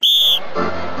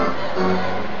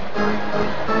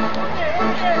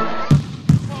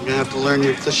You're gonna have to learn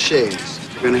your cliches.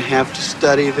 You're gonna have to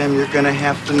study them. You're gonna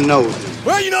have to know them.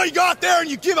 Well, you go out there and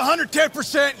you give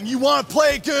 110% and you want to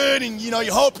play good and, you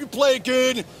hope you play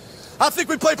good. I think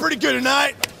we play pretty good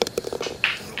tonight.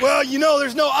 Well,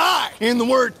 there's no I in the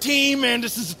word team, and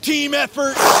this is a team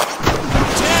effort. 10-5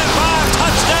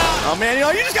 touchdown. Oh, man,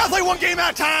 you just got to play one game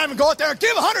at a time and go out there and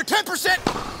give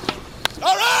 110%.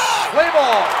 All right! Play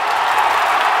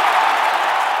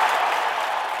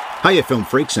ball. Hiya, film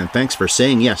freaks, and thanks for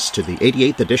saying yes to the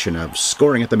 88th edition of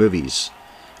Scoring at the Movies.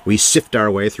 We sift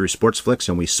our way through sports flicks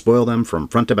and we spoil them from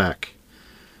front to back.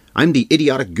 I'm the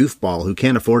idiotic goofball who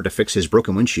can't afford to fix his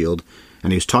broken windshield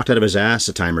and who's talked out of his ass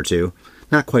a time or two.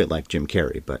 Not quite like Jim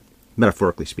Carrey, but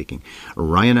metaphorically speaking,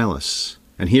 Ryan Ellis.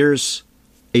 And here's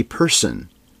a person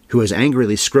who has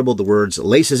angrily scribbled the words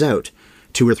laces out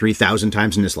 2,000 or 3,000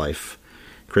 times in his life,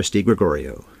 Christy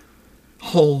Gregorio.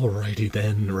 Alrighty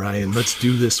then, Ryan, let's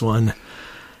do this one.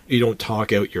 You don't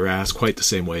talk out your ass quite the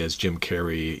same way as Jim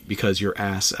Carrey because your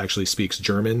ass actually speaks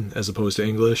German as opposed to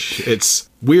English. It's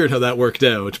weird how that worked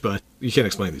out, but you can't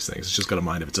explain these things. It's just got a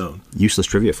mind of its own. Useless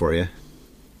trivia for you.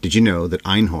 Did you know that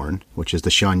Einhorn, which is the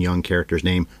Sean Young character's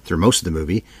name through most of the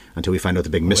movie, until we find out the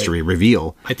big mystery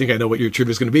reveal. I think I know what your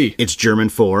trivia is going to be. It's German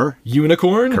for...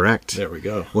 unicorn? Correct. There we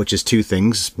go. Which is two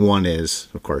things. One is,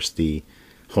 of course, the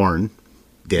horn,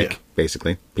 dick,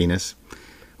 basically, penis.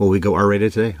 Will we go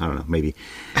R-rated today? I don't know, maybe.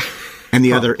 And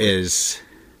the other is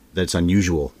that it's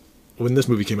unusual. When this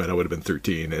movie came out, I would have been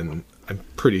 13, and I'm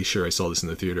pretty sure I saw this in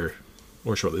the theater,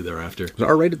 or shortly thereafter. Was it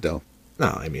R-rated, though? No,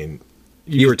 I mean...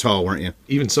 You were tall, weren't you?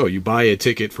 Even so, you buy a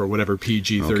ticket for whatever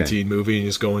PG-13 movie and you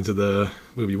just go into the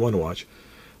movie you want to watch.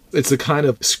 It's the kind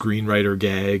of screenwriter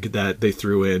gag that they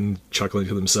threw in, chuckling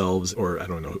to themselves, or I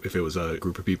don't know if it was a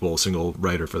group of people, a single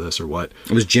writer for this or what.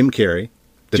 It was Jim Carrey,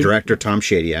 the director Tom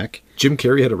Shadyac. Jim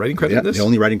Carrey had a writing credit in this? The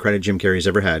only writing credit Jim Carrey's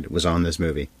ever had was on this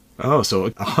movie. Oh,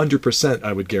 so 100%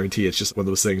 I would guarantee it's just one of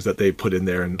those things that they put in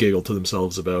there and giggle to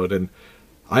themselves about, and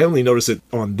I only noticed it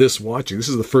on this watching. This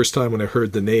is the first time when I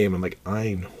heard the name. I'm like,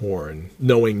 Einhorn.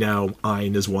 Knowing now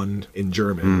Ein is one in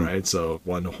German, right? So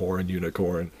one horn,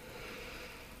 unicorn.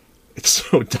 It's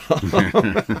so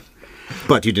dumb.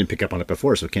 But you didn't pick up on it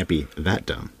before, so it can't be that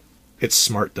dumb. It's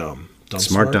smart dumb.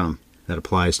 Smart dumb. That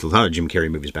applies to a lot of Jim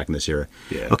Carrey movies back in this era.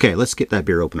 Yeah. Okay, let's get that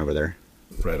beer open over there.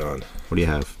 Right on. What do you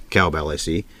have? Cowbell, I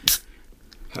see.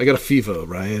 I got a fever,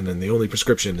 Ryan, and the only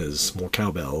prescription is more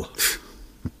cowbell.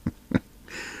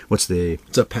 What's the...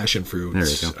 It's a passion fruit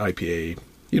IPA.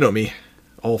 You know me.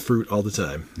 All fruit all the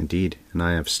time. Indeed. And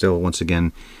I have still, once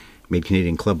again, made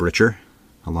Canadian Club richer,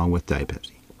 along with Diet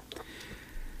Pepsi.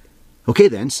 Okay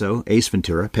then, so Ace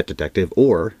Ventura, Pet Detective,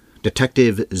 or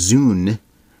Detective Zoon,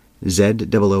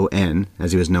 Z-O-O-N,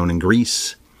 as he was known in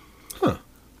Greece,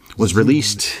 was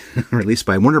released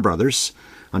by Warner Brothers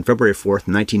on February 4th,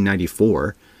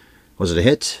 1994. Was it a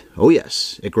hit? Oh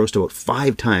yes. It grossed about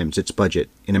 5 times its budget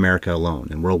in America alone,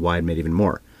 and worldwide made even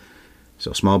more.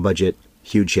 So small budget,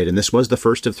 huge hit. And this was the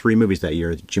first of 3 movies that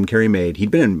year that Jim Carrey made.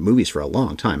 He'd been in movies for a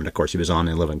long time, and of course he was on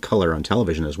in living color on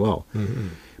television as well. Mm-hmm.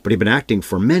 But he'd been acting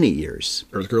for many years.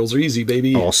 Earth Girls Are Easy,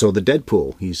 baby. Also the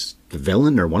Deadpool. He's the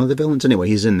villain, or one of the villains. Anyway,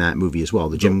 he's in that movie as well.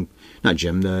 The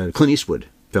Clint Eastwood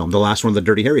film. The last one of the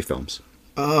Dirty Harry films.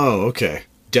 Oh, okay.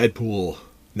 Deadpool.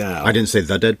 Now, I didn't say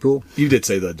the Deadpool? You did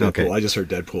say the Deadpool. Okay. I just heard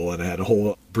Deadpool, and I had a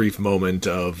whole brief moment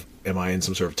of, am I in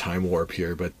some sort of time warp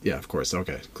here? But yeah, of course.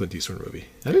 Okay, Clint Eastwood movie.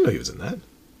 I didn't know he was in that.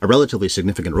 A relatively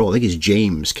significant role. I think he's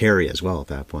James Carrey as well at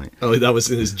that point. Oh, that was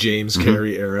in his James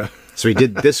Carrey era. So he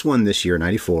did this one this year,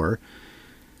 94.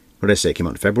 What did I say? It came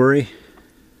out in February?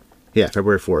 Yeah,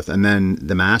 February 4th. And then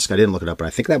The Mask, I didn't look it up, but I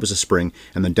think that was a spring.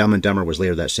 And then Dumb and Dumber was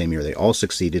later that same year. They all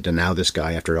succeeded, and now this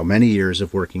guy, after many years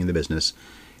of working in the business,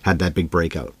 had that big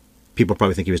breakout. People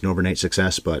probably think he was an overnight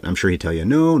success, but I'm sure he'd tell you,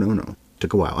 no.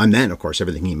 Took a while. And then, of course,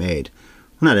 everything he made,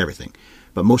 well, not everything,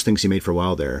 but most things he made for a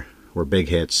while there were big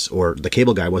hits, or The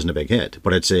Cable Guy wasn't a big hit,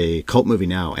 but it's a cult movie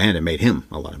now, and it made him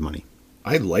a lot of money.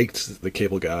 I liked The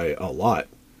Cable Guy a lot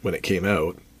when it came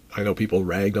out. I know people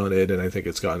ragged on it, and I think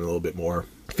it's gotten a little bit more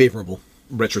favorable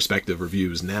retrospective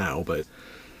reviews now, but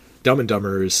Dumb and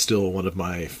Dumber is still one of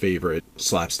my favorite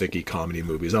slapsticky comedy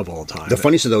movies of all time. The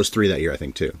funniest of those 3 that year, I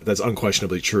think, too. That's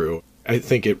unquestionably true. I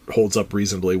think it holds up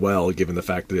reasonably well, given the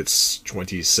fact that it's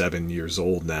 27 years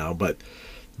old now, but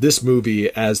this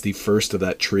movie, as the first of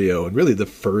that trio, and really the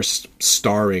first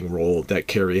starring role that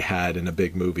Carrey had in a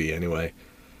big movie anyway,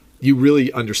 you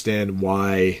really understand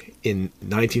why in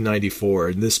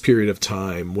 1994, in this period of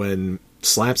time when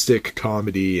slapstick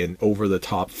comedy and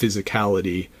over-the-top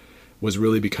physicality was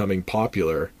really becoming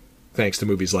popular, thanks to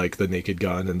movies like The Naked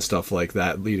Gun and stuff like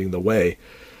that leading the way,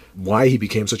 why he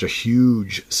became such a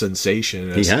huge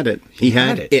sensation. He had it. He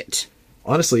had it.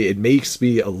 Honestly, it makes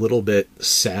me a little bit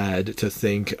sad to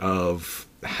think of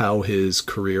how his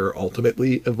career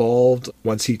ultimately evolved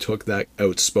once he took that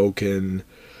outspoken,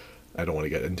 I don't want to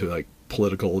get into like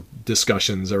political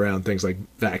discussions around things like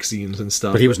vaccines and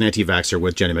stuff. But he was an anti-vaxxer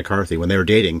with Jenny McCarthy when they were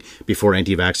dating before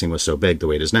anti-vaxxing was so big the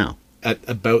way it is now. At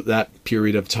about that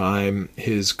period of time,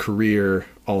 his career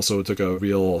also took a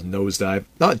real nosedive.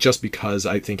 Not just because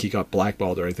I think he got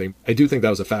blackballed or anything. I do think that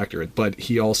was a factor, but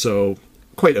he also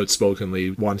quite outspokenly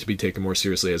wanted to be taken more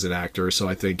seriously as an actor, so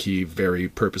I think he very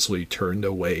purposely turned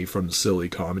away from silly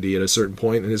comedy at a certain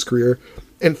point in his career.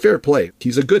 And fair play,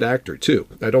 he's a good actor too.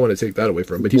 I don't want to take that away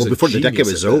from him, but he's before the decade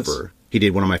genius was over, he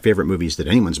did one of my favorite movies that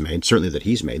anyone's made, certainly that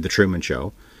he's made, The Truman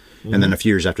Show. And then a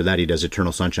few years after that, he does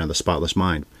Eternal Sunshine of the Spotless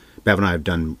Mind. Bev and I have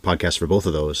done podcasts for both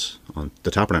of those on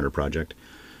the Top Runner project.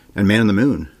 And Man on the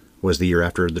Moon was the year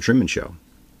after The Truman Show.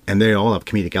 And they all have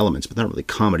comedic elements, but they're not really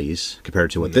comedies compared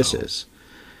to what this is.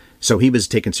 So he was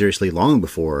taken seriously long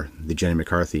before the Jenny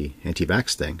McCarthy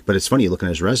anti-vax thing. But it's funny, you look at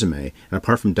his resume, and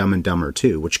apart from Dumb and Dumber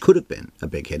 2, which could have been a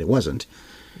big hit, it wasn't.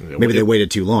 Maybe they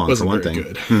waited too long, for one thing.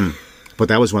 Good. But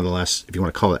that was one of the last, if you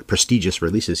want to call it, prestigious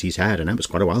releases he's had, and that was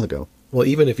quite a while ago. Well,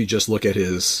 even if you just look at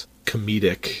his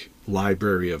comedic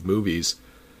library of movies,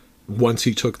 once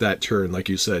he took that turn, like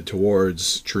you said,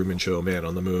 towards Truman Show, Man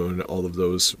on the Moon, all of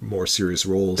those more serious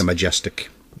roles. The Majestic.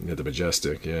 Yeah, The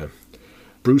Majestic, yeah.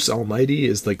 Bruce Almighty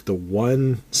is like the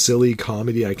one silly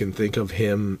comedy I can think of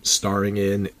him starring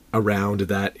in around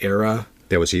that era.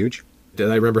 That was huge.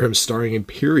 That I remember him starring in,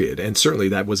 period. And certainly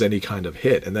that was any kind of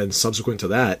hit. And then subsequent to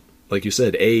that, like you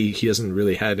said, he hasn't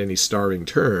really had any starring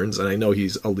turns. And I know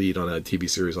he's a lead on a TV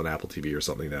series on Apple TV or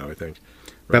something now, I think.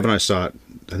 Right? Bev and I saw it,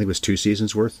 I think it was 2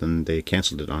 seasons worth, and they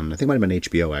canceled it on, I think it might have been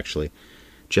HBO, actually.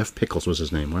 Jeff Pickles was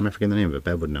his name. Why am I forgetting the name of it?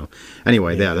 Bev would know.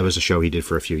 Anyway, yeah, that was a show he did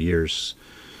for a few years.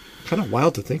 Kind of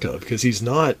wild to think of, because he's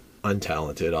not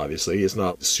untalented, obviously. He's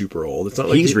not super old. It's not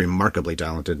like he's remarkably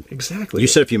talented. Exactly. You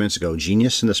said a few minutes ago,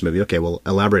 genius in this movie. Okay, well,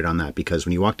 elaborate on that, because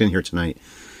when you walked in here tonight,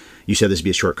 you said this would be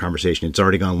a short conversation. It's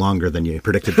already gone longer than you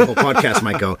predicted the whole podcast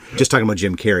might go, just talking about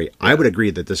Jim Carrey. Yeah. I would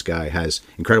agree that this guy has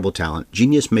incredible talent.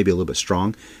 Genius may be a little bit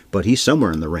strong, but he's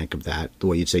somewhere in the rank of that, the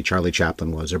way you'd say Charlie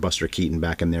Chaplin was, or Buster Keaton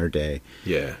back in their day.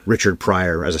 Yeah. Richard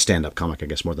Pryor as a stand-up comic, I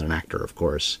guess, more than an actor, of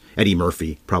course. Eddie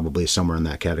Murphy probably is somewhere in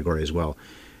that category as well.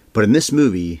 But in this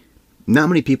movie, not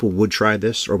many people would try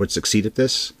this or would succeed at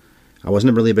this. I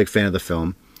wasn't really a big fan of the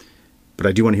film, but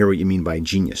I do want to hear what you mean by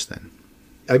genius then.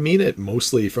 I mean it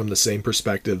mostly from the same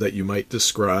perspective that you might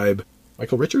describe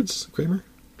Michael Richards, Kramer.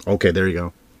 Okay, there you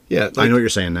go. Yeah. Like, I know what you're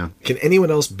saying now. Can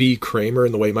anyone else be Kramer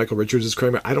in the way Michael Richards is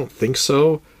Kramer? I don't think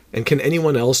so. And can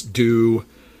anyone else do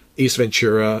Ace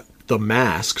Ventura, The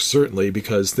Mask? Certainly,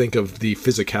 because think of the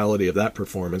physicality of that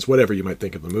performance, whatever you might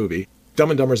think of the movie.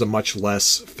 Dumb and Dumber is a much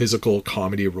less physical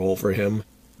comedy role for him.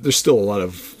 There's still a lot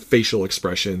of facial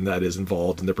expression that is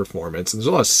involved in the performance. And there's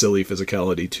a lot of silly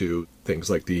physicality to things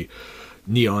like the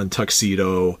neon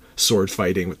tuxedo, sword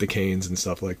fighting with the canes and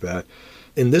stuff like that.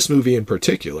 In this movie in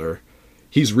particular,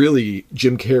 he's really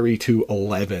Jim Carrey to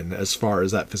 11 as far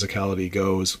as that physicality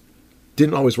goes.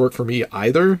 Didn't always work for me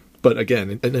either, but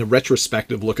again, in a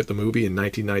retrospective look at the movie in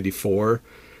 1994,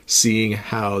 seeing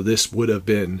how this would have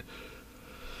been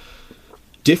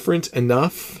different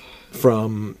enough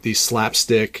from the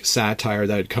slapstick satire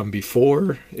that had come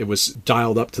before. It was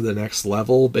dialed up to the next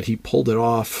level, but he pulled it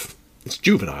off. It's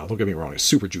juvenile, don't get me wrong, it's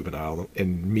super juvenile,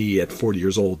 and me at 40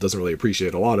 years old doesn't really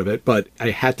appreciate a lot of it, but I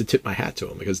had to tip my hat to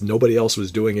him because nobody else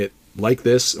was doing it like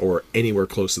this or anywhere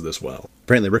close to this well.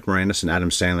 Apparently Rick Moranis and Adam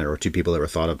Sandler were 2 people that were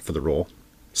thought of for the role.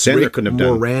 Sandler Rick couldn't have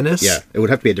done Moranis? Yeah, it would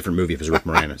have to be a different movie if it was Rick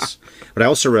Moranis. But I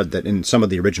also read that in some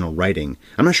of the original writing,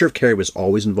 I'm not sure if Carrey was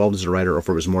always involved as a writer or if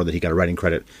it was more that he got a writing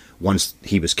credit once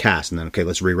he was cast and then, okay,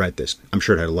 let's rewrite this. I'm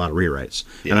sure it had a lot of rewrites.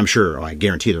 Yeah. And I'm sure, I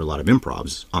guarantee there were a lot of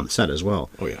improvs on the set as well.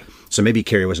 Oh, yeah. So maybe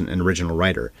Carrey wasn't an original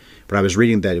writer. But I was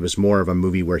reading that it was more of a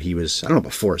movie where he was, I don't know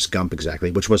about Forrest Gump exactly,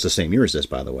 which was the same year as this,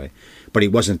 by the way. But he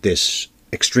wasn't this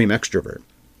extreme extrovert.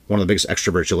 One of the biggest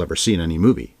extroverts you'll ever see in any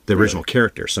movie. The original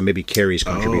character. So maybe Carrey's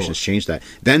contributions changed that.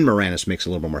 Then Moranis makes a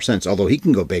little bit more sense, although he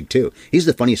can go big too. He's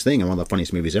the funniest thing in one of the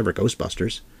funniest movies ever,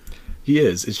 Ghostbusters. He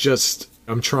is. It's just,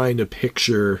 I'm trying to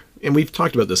picture, and we've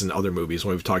talked about this in other movies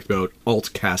when we've talked about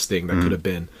alt casting that could have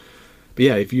been. But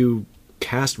yeah, if you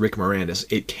cast Rick Moranis,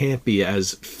 it can't be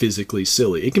as physically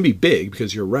silly. It can be big,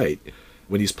 because you're right.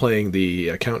 When he's playing the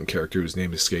accountant character, whose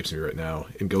name escapes me right now,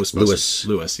 in Ghostbusters.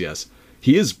 Lewis, yes.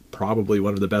 He is probably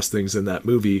one of the best things in that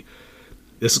movie.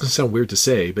 this is going to sound weird to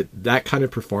say, but that kind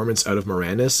of performance out of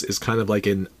Moranis is kind of like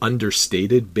an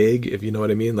understated big, if you know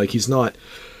what I mean. Like, he's not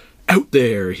out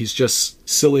there. He's just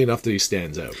silly enough that he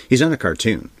stands out. He's not a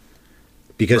cartoon.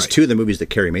 Because Right. two of the movies that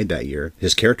Carey made that year,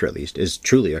 his character at least, is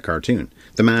truly a cartoon.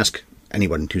 The Mask,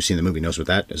 anyone who's seen the movie knows what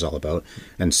that is all about.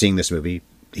 And seeing this movie,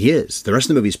 he is. The rest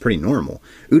of the movie is pretty normal.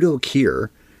 Udo Kier,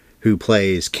 who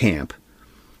plays Camp,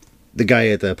 the guy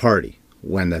at the party,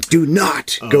 when the do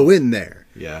not go in there.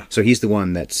 Yeah. So he's the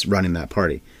one that's running that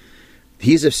party.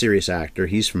 He's a serious actor.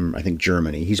 He's from, I think,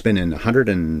 Germany. He's been in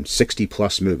 160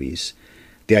 plus movies.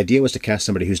 The idea was to cast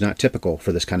somebody who's not typical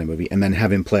for this kind of movie and then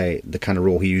have him play the kind of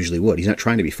role he usually would. He's not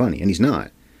trying to be funny, and he's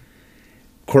not.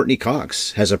 Courtney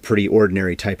Cox has a pretty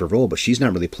ordinary type of role, but she's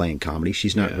not really playing comedy.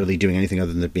 She's not really doing anything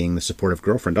other than being the supportive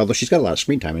girlfriend, although she's got a lot of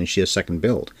screen time and she has second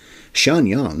build. Sean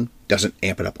Young doesn't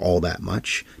amp it up all that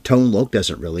much. Tone Loc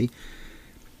doesn't really.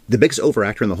 The biggest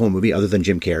overactor in the whole movie, other than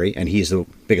Jim Carrey, and he's the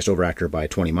biggest overactor by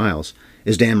 20 miles,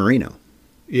 is Dan Marino.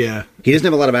 Yeah. He doesn't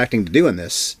have a lot of acting to do in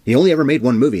this. He only ever made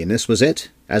one movie, and this was it.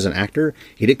 As an actor,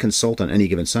 he did consult on Any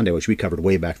Given Sunday, which we covered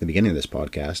way back at the beginning of this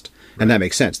podcast. And that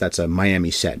makes sense. That's a Miami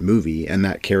set movie, and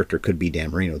that character could be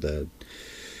Dan Marino, the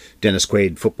Dennis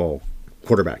Quaid football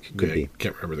quarterback. Could be.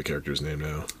 Can't remember the character's name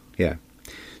now. Yeah.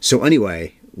 So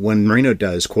anyway, when Marino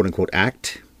does quote-unquote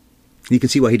act, you can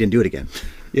see why he didn't do it again.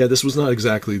 Yeah, this was not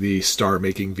exactly the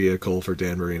star-making vehicle for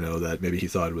Dan Marino that maybe he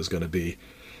thought it was going to be.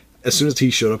 As soon as he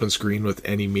showed up on screen with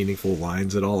any meaningful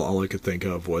lines at all I could think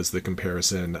of was the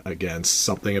comparison against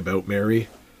Something About Mary,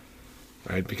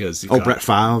 right? Because Brett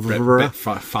Favre. Brett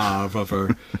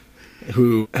Favre,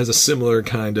 who has a similar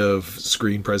kind of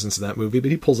screen presence in that movie, but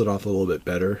he pulls it off a little bit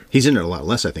better. He's in it a lot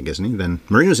less, I think, isn't he? Than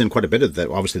Marino's in quite a bit of that.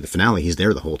 Obviously, the finale, he's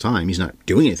there the whole time. He's not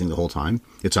doing anything the whole time.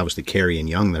 It's obviously Carey and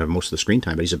Young that have most of the screen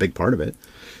time, but he's a big part of it.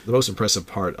 The most impressive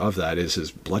part of that is his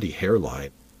bloody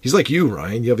hairline. He's like you,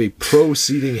 Ryan. You have a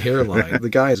proceeding hairline. The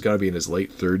guy has got to be in his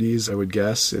late 30s, I would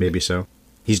guess. Maybe so.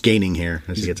 He's gaining hair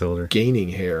as he gets older. Gaining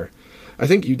hair. I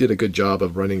think you did a good job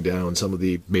of running down some of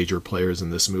the major players in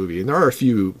this movie. And there are a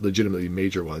few legitimately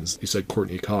major ones. You said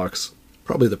Courtney Cox,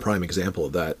 probably the prime example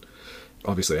of that,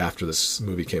 obviously after this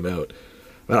movie came out.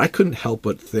 But I couldn't help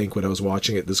but think when I was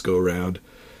watching it this go-around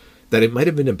that it might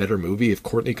have been a better movie if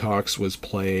Courtney Cox was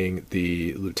playing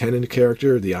the lieutenant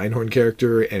character, the Einhorn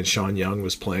character, and Sean Young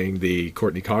was playing the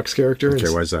Courtney Cox character. Okay,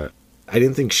 why is that? I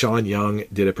didn't think Sean Young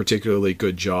did a particularly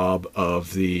good job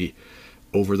of the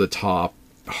over-the-top,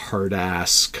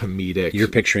 hard-ass, comedic... You're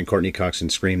picturing Courtney Cox in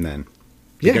Scream, then.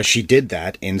 Yeah. Because she did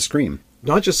that in Scream.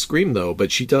 Not just Scream, though,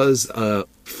 but she does a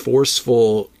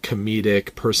forceful,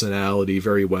 comedic personality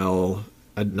very well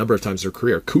a number of times in her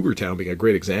career. Cougar Town being a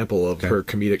great example of her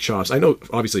comedic chops. I know,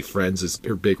 obviously, Friends is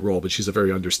her big role, but she's a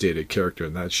very understated character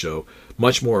in that show.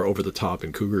 Much more over the top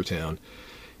in Cougar Town.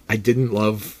 I didn't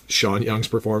love Sean Young's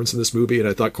performance in this movie, and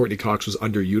I thought Courtney Cox was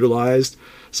underutilized.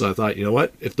 So I thought, you know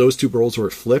what? If those two roles were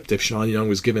flipped, if Sean Young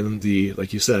was given the,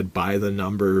 like you said,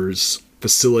 by-the-numbers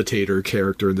facilitator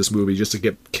character in this movie just to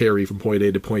get Carey from point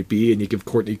A to point B, and you give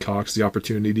Courtney Cox the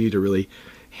opportunity to really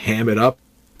ham it up,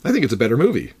 I think it's a better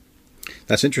movie.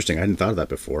 That's interesting. I hadn't thought of that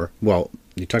before. Well,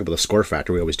 you talk about the score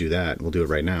factor. We always do that. We'll do it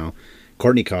right now.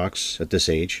 Courtney Cox, at this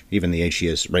age, even the age she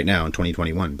is right now in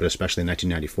 2021, but especially in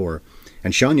 1994,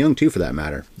 and Sean Young, too, for that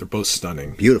matter. They're both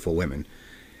stunning. Beautiful women.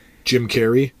 Jim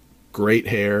Carrey, great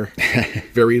hair,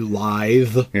 very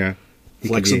lithe, Yeah.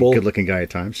 flexible. Good-looking guy at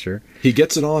times, sure. He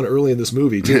gets it on early in this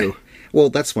movie, too. Well,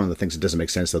 that's one of the things that doesn't make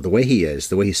sense, though. The way he is,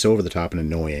 the way he's so over the top and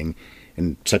annoying,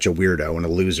 and such a weirdo and a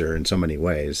loser in so many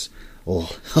ways.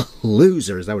 Oh,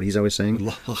 loser, is that what he's always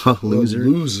saying? Loser.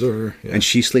 Loser. Yeah. And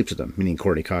she sleeps with him, meaning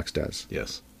Courtney Cox does.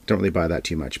 Yes. Don't really buy that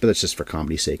too much, but that's just for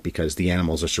comedy's sake because the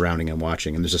animals are surrounding and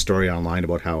watching. And there's a story online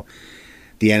about how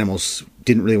the animals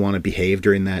didn't really want to behave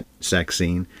during that sex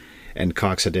scene, and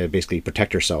Cox had to basically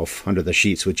protect herself under the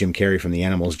sheets with Jim Carrey from the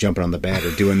animals jumping on the bed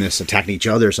or doing this, attacking each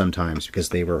other sometimes because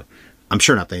they were, I'm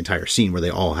sure not the entire scene where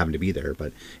they all happened to be there,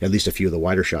 but at least a few of the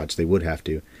wider shots they would have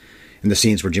to. In the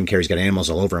scenes where Jim Carrey's got animals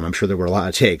all over him, I'm sure there were a lot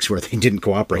of takes where they didn't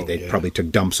cooperate. They probably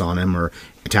took dumps on him or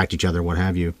attacked each other, what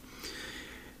have you.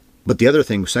 But the other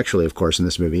thing sexually, of course, in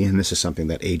this movie, and this is something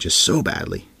that ages so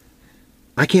badly.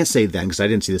 I can't say then because I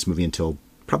didn't see this movie until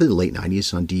probably the late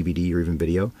 90s on DVD or even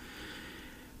video.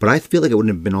 But I feel like it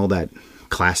wouldn't have been all that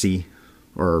classy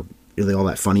or really all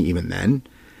that funny even then.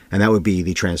 And that would be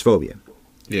the transphobia.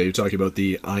 Yeah, you're talking about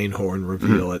the Einhorn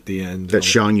reveal at the end. That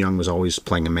Sean Young was always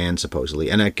playing a man,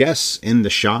 supposedly. And I guess in the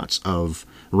shots of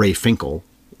Ray Finkel,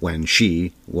 when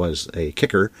she was a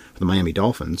kicker for the Miami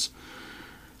Dolphins,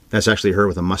 That's actually her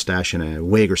with a mustache and a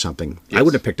wig or something. Yes. I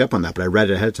wouldn't have picked up on that, but I read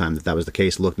it ahead of time that was the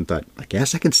case, looked and thought, I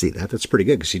guess I can see that. That's pretty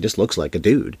good because she just looks like a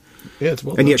dude. Yeah, it's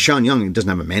well And done. yet Sean Young doesn't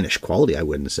have a mannish quality, I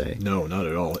wouldn't say. No, not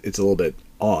at all. It's a little bit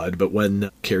odd, but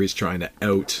when Carrie's trying to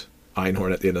out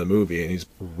Einhorn at the end of the movie and he's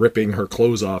ripping her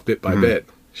clothes off bit by bit,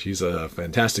 she's a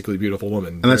fantastically beautiful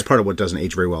woman. And that's part of what doesn't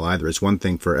age very well either. It's one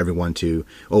thing for everyone to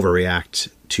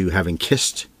overreact to having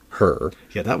kissed her.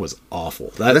 Yeah, that was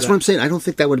awful. That's what I'm saying. I don't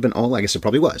think that would have been all. I guess it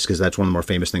probably was, because that's one of the more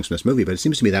famous things from this movie. But it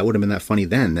seems to me that would have been that funny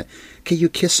then. That, okay, you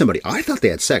kiss somebody. I thought they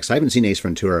had sex. I haven't seen Ace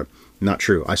Ventura. Not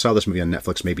true. I saw this movie on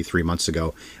Netflix maybe 3 months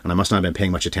ago, and I must not have been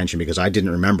paying much attention because I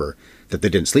didn't remember that they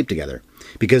didn't sleep together.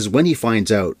 Because when he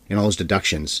finds out in all his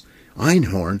deductions,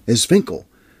 Einhorn is Finkel.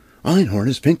 Einhorn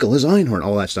is Finkel is Einhorn.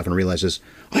 All that stuff, and realizes,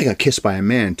 I got kissed by a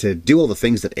man to do all the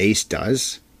things that Ace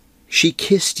does. She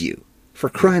kissed you. For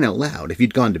crying out loud. If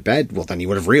you'd gone to bed, well, then you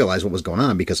would have realized what was going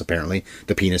on because apparently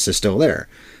the penis is still there.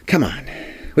 Come on.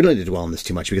 We don't need to dwell on this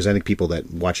too much because I think people that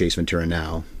watch Ace Ventura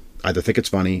now either think it's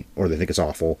funny or they think it's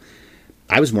awful.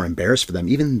 I was more embarrassed for them.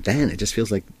 Even then, it just feels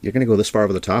like you're going to go this far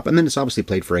over the top. And then it's obviously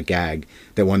played for a gag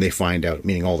that when they find out,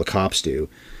 meaning all the cops do,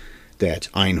 that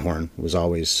Einhorn was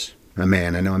always a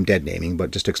man. I know I'm dead naming,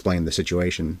 but just to explain the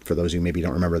situation for those who maybe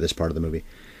don't remember this part of the movie.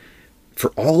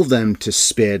 For all of them to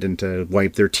spit and to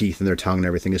wipe their teeth and their tongue and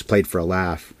everything is played for a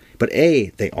laugh. But A,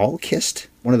 they all kissed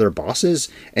one of their bosses,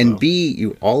 and B,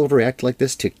 you all overreact like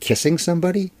this to kissing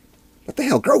somebody? What the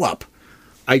hell? Grow up!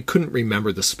 I couldn't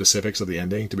remember the specifics of the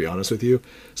ending, to be honest with you.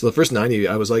 So the first 90,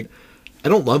 I was like, I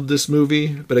don't love this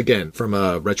movie, but again, from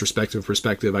a retrospective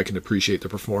perspective, I can appreciate the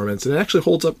performance, and it actually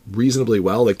holds up reasonably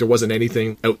well. Like, there wasn't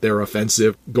anything out there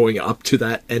offensive going up to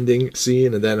that ending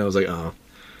scene, and then I was like, oh,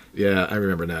 yeah, I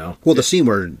remember now. Well, the scene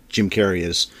where Jim Carrey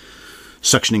is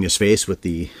suctioning his face with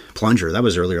the plunger, that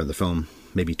was earlier in the film,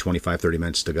 maybe 25, 30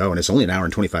 minutes to go, and it's only an hour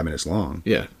and 25 minutes long.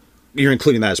 Yeah. You're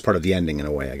including that as part of the ending in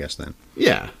a way, I guess, then.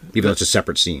 Yeah. Even though it's a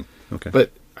separate scene. Okay.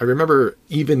 But I remember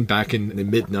even back in the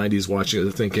mid-90s watching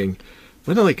it thinking,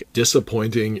 what a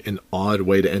disappointing and odd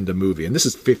way to end a movie. And this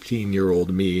is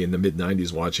 15-year-old me in the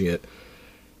mid-90s watching it.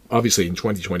 Obviously, in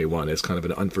 2021, it's kind of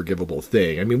an unforgivable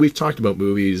thing. I mean, we've talked about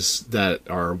movies that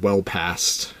are well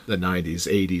past the 90s,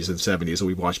 80s, and 70s that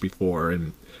we've watched before,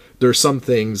 and there are some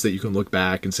things that you can look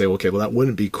back and say, okay, well, that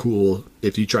wouldn't be cool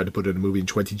if you tried to put it in a movie in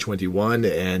 2021,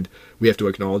 and we have to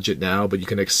acknowledge it now, but you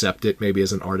can accept it maybe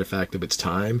as an artifact of its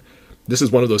time. This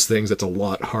is one of those things that's a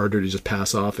lot harder to just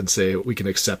pass off and say we can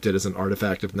accept it as an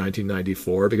artifact of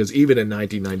 1994, because even in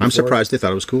 1994... I'm surprised they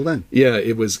thought it was cool then. Yeah,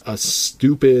 it was a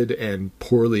stupid and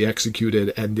poorly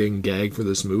executed ending gag for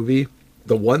this movie.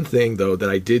 The one thing, though, that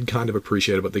I did kind of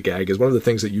appreciate about the gag is one of the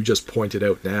things that you just pointed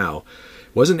out now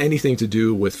wasn't anything to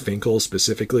do with Finkel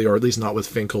specifically, or at least not with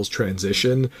Finkel's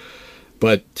transition,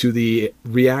 but to the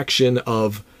reaction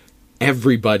of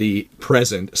everybody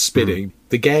present spitting.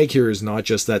 The gag here is not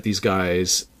just that these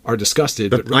guys are disgusted,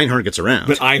 But Einhorn gets around.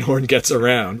 but Einhorn gets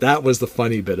around. That was the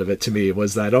funny bit of it to me,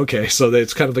 was that, okay, so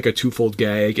it's kind of like a twofold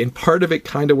gag, and part of it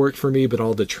kind of worked for me, but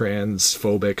all the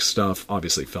transphobic stuff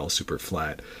obviously fell super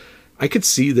flat. I could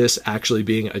see this actually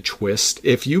being a twist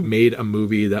if you made a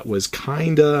movie that was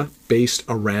kind of based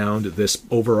around this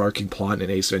overarching plot in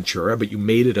Ace Ventura, but you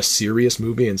made it a serious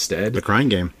movie instead. The Crying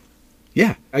Game.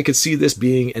 Yeah, I could see this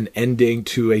being an ending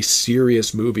to a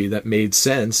serious movie that made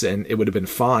sense and it would have been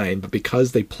fine, but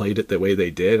because they played it the way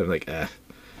they did, I'm like,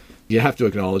 you have to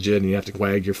acknowledge it and you have to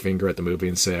wag your finger at the movie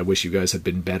and say, I wish you guys had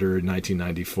been better in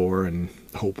 1994 and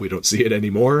hope we don't see it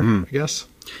anymore, I guess.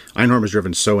 Einhorn was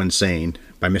driven so insane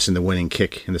by missing the winning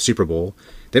kick in the Super Bowl.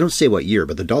 They don't say what year,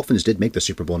 but the Dolphins did make the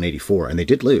Super Bowl in 84, and they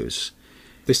did lose.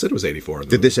 They said it was 84.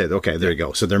 Did they say? Okay, there you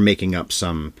go. So they're making up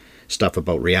some stuff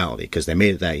about reality, because they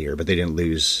made it that year, but they didn't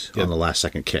lose on the last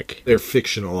second kick. They're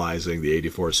fictionalizing the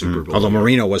 84 Super Bowl. Although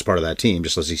Marino was part of that team,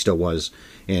 just as he still was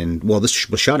this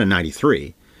was shot in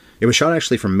 93. It was shot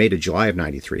actually from May to July of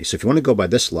 93. So if you want to go by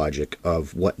this logic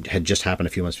of what had just happened a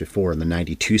few months before in the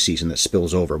 92 season that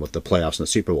spills over with the playoffs and the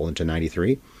Super Bowl into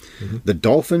 93, the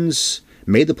Dolphins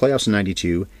made the playoffs in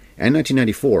 92 and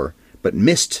 1994, but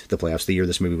missed the playoffs the year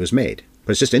this movie was made.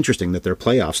 But it's just interesting that their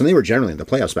playoffs, and they were generally in the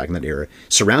playoffs back in that era,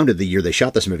 surrounded the year they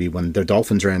shot this movie when the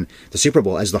Dolphins ran the Super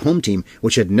Bowl as the home team,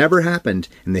 which had never happened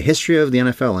in the history of the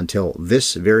NFL until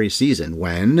this very season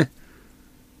when...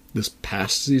 This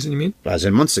past season, you mean? As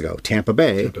in months ago, Tampa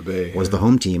Bay was the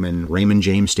home team in Raymond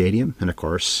James Stadium. And, of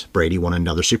course, Brady won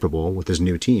another Super Bowl with his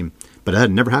new team. But it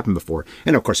had never happened before.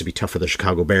 And, of course, it'd be tough for the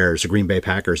Chicago Bears, the Green Bay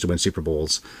Packers to win Super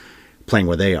Bowls playing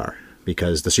where they are,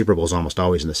 because the Super Bowl is almost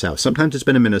always in the South. Sometimes it's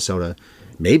been in Minnesota.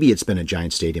 Maybe it's been at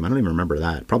Giant Stadium. I don't even remember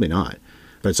that. Probably not.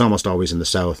 But it's almost always in the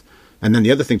South. And then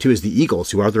the other thing, too, is the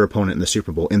Eagles, who are their opponent in the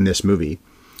Super Bowl in this movie,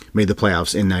 made the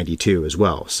playoffs in 92 as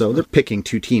well. So they're picking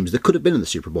two teams that could have been in the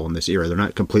Super Bowl in this era. They're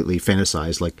not completely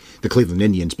fantasized like the Cleveland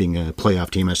Indians being a playoff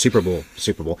team, a Super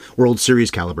Bowl, World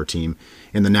Series caliber team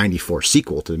in the 94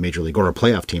 sequel to the Major League, or a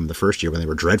playoff team the first year when they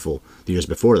were dreadful the years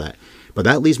before that. But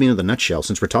that leads me into the nutshell.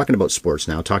 Since we're talking about sports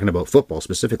now, talking about football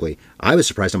specifically, I was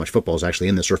surprised how much football is actually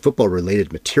in this, or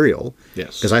football-related material.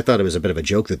 Yes. Because I thought it was a bit of a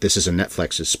joke that this is in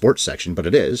Netflix's sports section, but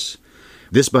it is.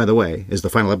 This, by the way, is the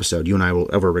final episode you and I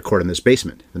will ever record in this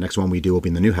basement. The next one we do will be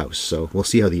in the new house, so we'll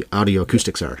see how the audio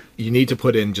acoustics are. You need to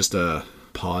put in just a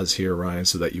pause here, Ryan,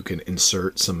 so that you can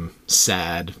insert some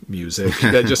sad music.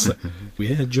 That just we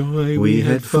had joy, we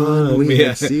had fun, we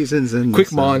had seasons, and quick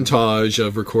montage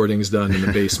of recordings done in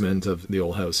the basement of the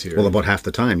old house here. Well, about half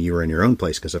the time you were in your own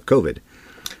place because of COVID.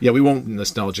 Yeah, we won't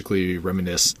nostalgically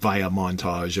reminisce via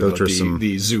montage about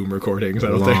the Zoom recordings. I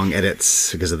don't long think.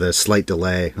 Edits because of the slight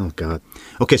delay. Oh, God.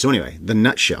 Okay, so anyway, the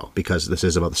nutshell, because this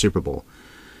is about the Super Bowl.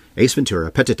 Ace Ventura,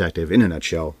 Pet Detective, in a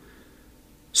nutshell.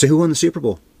 So who won the Super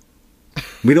Bowl?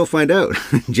 We don't find out.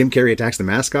 Jim Carrey attacks the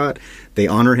mascot. They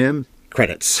honor him.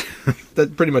 Credits.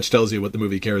 That pretty much tells you what the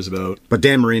movie cares about. But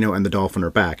Dan Marino and the Dolphin are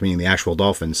back, meaning the actual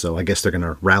Dolphins, so I guess they're going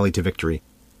to rally to victory.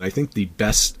 I think the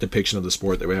best depiction of the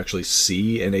sport that we actually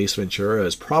see in Ace Ventura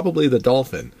is probably the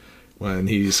Dolphin, when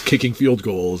he's kicking field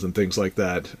goals and things like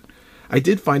that. I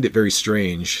did find it very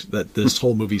strange that this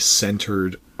whole movie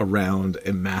centered around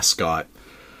a mascot.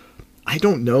 I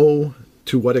don't know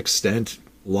to what extent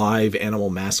live animal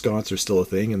mascots are still a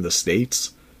thing in the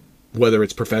States, whether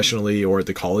it's professionally or at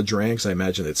the college ranks. I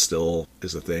imagine it still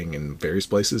is a thing in various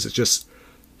places. It's just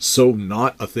so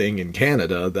not a thing in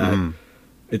Canada that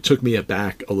it took me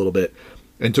aback a little bit.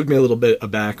 And took me a little bit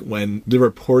aback when the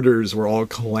reporters were all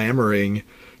clamoring,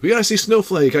 we gotta see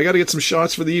Snowflake, I gotta get some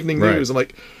shots for the evening news. I'm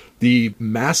like, the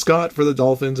mascot for the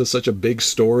Dolphins is such a big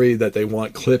story that they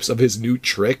want clips of his new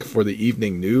trick for the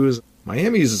evening news.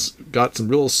 Miami's got some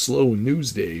real slow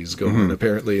news days going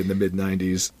apparently in the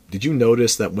mid-90s. Did you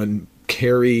notice that when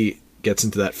Carey gets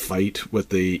into that fight with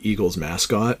the Eagles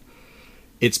mascot,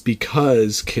 it's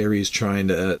because Carey's trying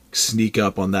to sneak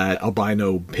up on that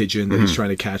albino pigeon that he's trying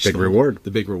to catch. Big reward.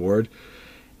 The big reward.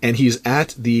 And he's at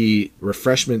the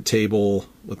refreshment table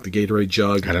with the Gatorade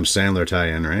jug. Adam Sandler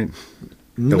tie-in, right?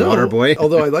 The water boy.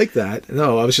 Although I like that.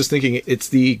 No, I was just thinking it's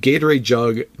the Gatorade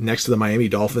jug next to the Miami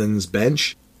Dolphins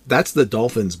bench. That's the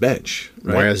Dolphins bench.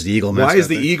 Right? Why is the Eagle mascot? Why is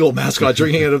the Eagle mascot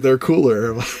drinking out of their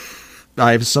cooler?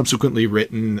 I've subsequently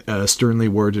written a sternly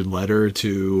worded letter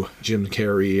to Jim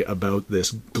Carrey about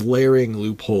this glaring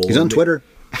loophole. He's on Twitter.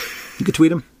 You could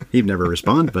tweet him. He'd never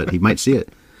respond, but he might see it.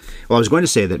 Well, I was going to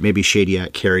say that maybe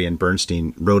Shadyac, Carey, and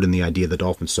Bernstein wrote in the idea the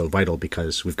Dolphins so vital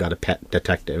because we've got a pet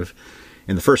detective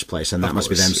in the first place, and that must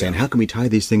be them saying, how can we tie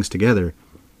these things together?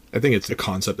 I think it's a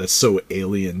concept that's so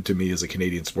alien to me as a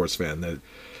Canadian sports fan that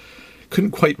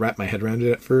couldn't quite wrap my head around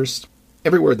it at first.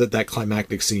 Everywhere that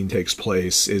climactic scene takes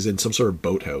place is in some sort of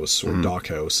boathouse or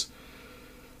dockhouse.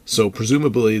 So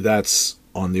presumably that's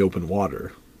on the open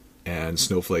water, and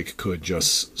Snowflake could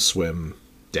just swim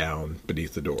down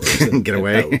beneath the doors and get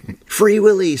away. Free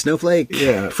Willy, Snowflake.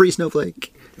 Yeah. Free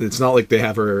Snowflake. It's not like they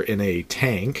have her in a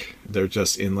tank. They're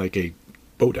just in like a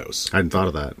boathouse. I hadn't thought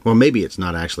of that. Well, maybe it's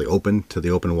not actually open to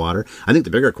the open water. I think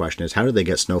the bigger question is, how did they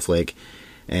get Snowflake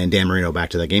and Dan Marino back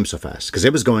to that game so fast? Because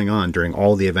it was going on during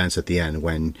all the events at the end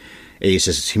when Ace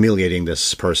is humiliating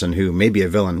this person who may be a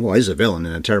villain. Well, is a villain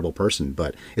and a terrible person,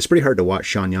 but it's pretty hard to watch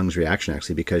Sean Young's reaction,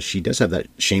 actually, because she does have that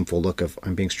shameful look of,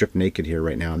 I'm being stripped naked here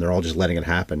right now, and they're all just letting it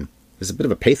happen. There's a bit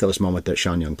of a pathos moment that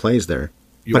Sean Young plays there.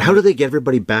 But how do they get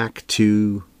everybody back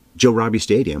to Joe Robbie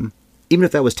Stadium? Even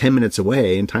if that was 10 minutes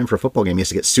away in time for a football game, he has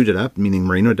to get suited up, meaning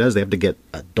Marino does. They have to get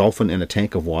a dolphin in a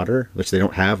tank of water, which they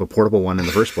don't have, a portable one in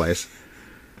the first place.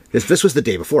 If this was the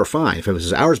day before, fine. If it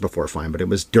was hours before, fine. But it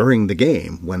was during the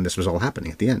game when this was all happening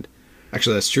at the end.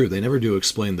 Actually, that's true. They never do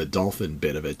explain the dolphin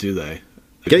bit of it, do they?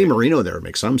 Getting Marino there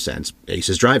makes some sense. Ace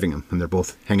is driving him, and they're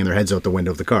both hanging their heads out the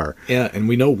window of the car. Yeah, and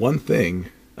we know one thing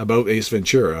about Ace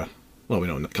Ventura. Well, we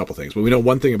know a couple things, but we know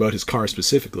one thing about his car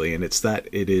specifically, and it's that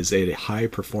it is a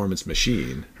high-performance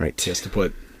machine. Right. He has to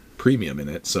put premium in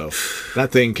it, so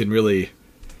that thing can really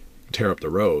tear up the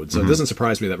road. So it doesn't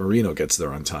surprise me that Marino gets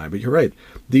there on time. But you're right.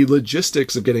 The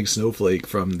logistics of getting Snowflake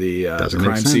from the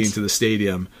crime scene to the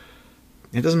stadium,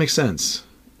 it doesn't make sense.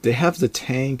 They have the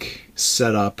tank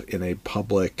set up in a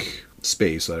public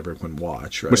space that everyone can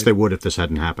watch, right? Which they would if this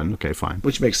hadn't happened. Okay, fine.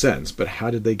 Which makes sense. But how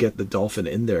did they get the dolphin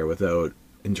in there without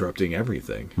interrupting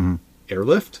everything?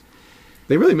 Airlift?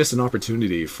 They really missed an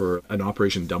opportunity for an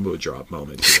Operation Dumbo Drop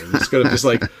moment here. It's could have just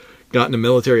like gotten a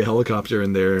military helicopter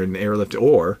in there and airlift,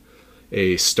 or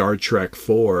a Star Trek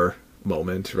 4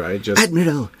 moment, right? Just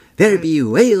Admiral, there be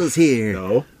whales here.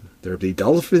 no, there be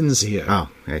dolphins here. Oh,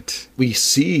 right. We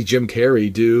see Jim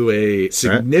Carrey do a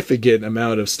significant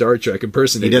amount of Star Trek He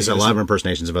impersonating. does a lot of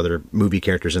impersonations of other movie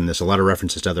characters in this, a lot of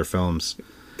references to other films.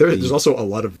 There's also a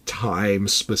lot of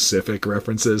time-specific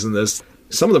references in this.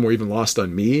 Some of them were even lost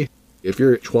on me. If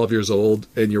you're 12 years old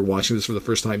and you're watching this for the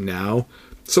first time now,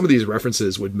 some of these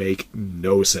references would make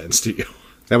no sense to you.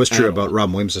 That was true At about all.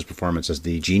 Robin Williams' performance as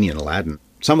the genie in Aladdin.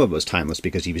 Some of it was timeless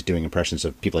because he was doing impressions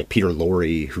of people like Peter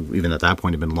Lorre, who even at that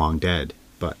point had been long dead.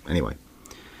 But anyway.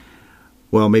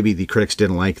 Well, maybe the critics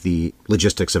didn't like the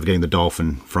logistics of getting the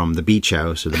dolphin from the beach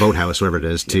house or the boathouse, whatever it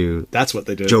is, to That's what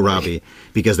they did. Joe Robbie,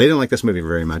 because they didn't like this movie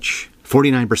very much.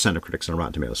 49% of critics on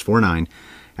Rotten Tomatoes, 4.9.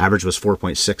 Average was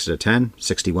 4.6 out of 10,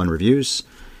 61 reviews,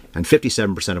 and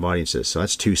 57% of audiences. So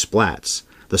that's 2 splats.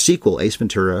 The sequel, Ace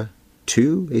Ventura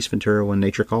 2, Ace Ventura When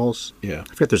Nature Calls. Yeah.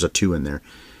 I forget there's a 2 in there.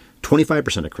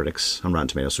 25% of critics on Rotten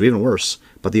Tomatoes, so even worse.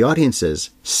 But the audience is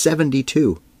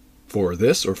 72 For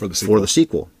this or for the sequel? for the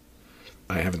sequel.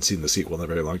 I haven't seen the sequel in a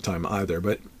very long time either,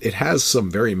 but it has some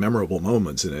very memorable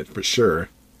moments in it, for sure.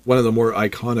 One of the more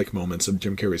iconic moments of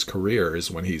Jim Carrey's career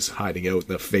is when he's hiding out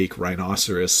the fake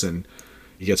rhinoceros and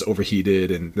he gets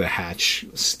overheated and the hatch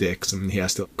sticks and he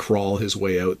has to crawl his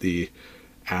way out the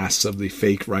ass of the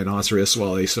fake rhinoceros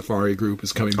while a safari group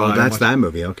is coming by. Oh, and that's watching. that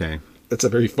movie, okay. That's a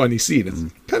very funny scene. It's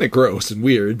kind of gross and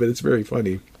weird, but it's very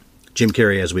funny. Jim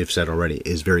Carrey, as we've said already,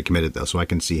 is very committed, though, so I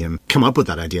can see him come up with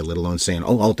that idea, let alone saying,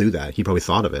 oh, I'll do that. He probably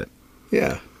thought of it.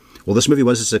 Yeah. Well, this movie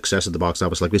was a success at the box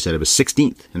office. Like we said, it was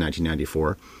 16th in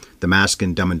 1994. The Mask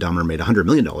and Dumb and Dumber made $100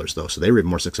 million, though, so they were even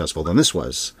more successful than this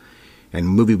was. And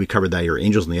the movie we covered that year,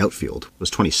 Angels in the Outfield, was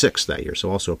 26th that year,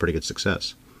 so also a pretty good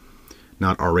success.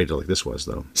 Not R-rated like this was,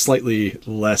 though. Slightly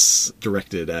less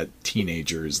directed at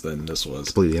teenagers than this was.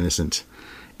 Completely innocent.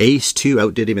 Ace 2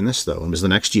 outdid even this, though, and was the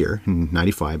next year, in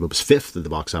 95. It was 5th at the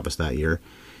box office that year,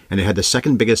 and it had the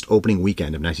second biggest opening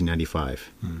weekend of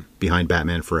 1995, behind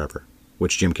Batman Forever,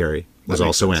 which Jim Carrey was That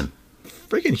makes also sense. in.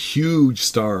 Freaking huge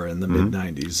star in the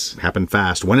mid-90s. Happened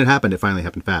fast. When it finally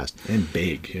happened fast. And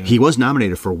big. Yeah. He was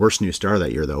nominated for Worst New Star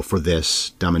that year, though, for this,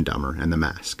 Dumb and Dumber, and The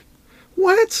Mask.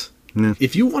 What? Yeah.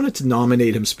 If you wanted to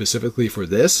nominate him specifically for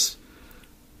this,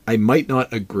 I might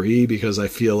not agree because I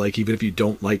feel like even if you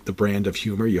don't like the brand of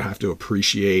humor, you have to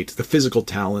appreciate the physical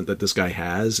talent that this guy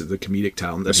has, the comedic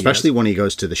talent that Especially he when he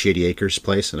goes to the Shady Acres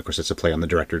place, and of course it's a play on the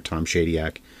director, Tom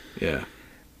Shadyac. has. Yeah.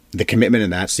 The commitment in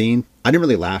that scene, I didn't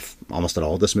really laugh almost at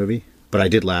all at this movie, but I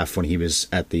did laugh when he was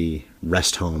at the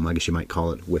rest home, I guess you might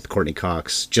call it, with Courtney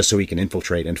Cox, just so he can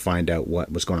infiltrate and find out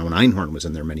what was going on when Einhorn was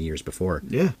in there many years before.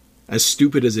 Yeah. As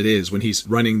stupid as it is when he's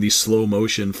running the slow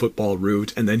motion football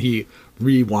route and then he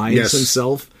rewinds Yes.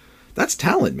 himself, that's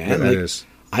talent, man. Yeah, that Like, is.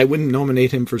 I wouldn't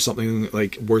nominate him for something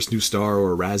like Worst New Star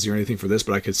or Razzie or anything for this,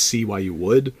 but I could see why you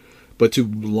would. But to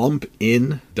lump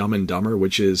in Dumb and Dumber,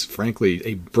 which is frankly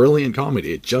a brilliant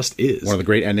comedy, it just is. One of the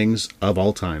great endings of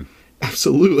all time.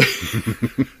 Absolutely.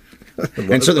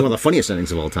 And certainly one of the funniest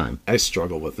endings of all time. I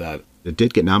struggle with that. It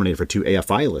did get nominated for 2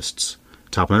 AFI lists.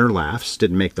 Top 100 laughs,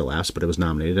 didn't make the laughs, but it was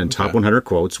nominated. And Top 100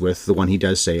 quotes with the one he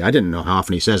does say, I didn't know how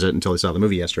often he says it until I saw the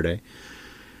movie yesterday.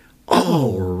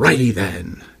 Alrighty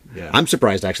then. Yeah. I'm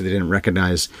surprised actually they didn't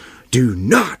recognize, do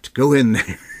not go in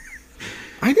there.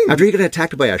 I think After he got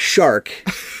attacked by a shark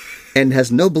and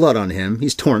has no blood on him,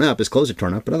 he's torn up, his clothes are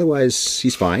torn up, but otherwise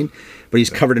he's fine. But he's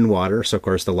covered in water, so of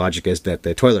course the logic is that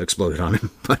the toilet exploded on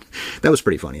him. But that was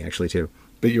pretty funny actually too.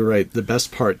 But you're right. The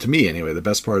best part, to me anyway, the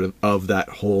best part of that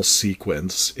whole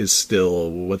sequence is still,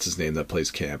 what's his name that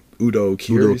plays Camp? Udo Kier.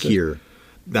 Udo you said? Kier.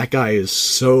 That guy is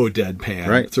so deadpan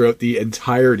Right. throughout the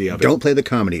entirety of it. Don't play the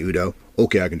comedy, Udo.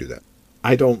 Okay, I can do that.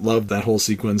 I don't love that whole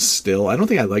sequence still. I don't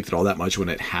think I liked it all that much when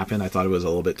it happened. I thought it was a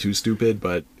little bit too stupid,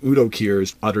 but Udo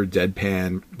Kier's utter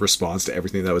deadpan response to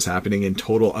everything that was happening and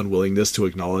total unwillingness to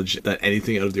acknowledge that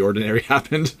anything out of the ordinary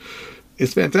happened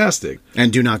is fantastic.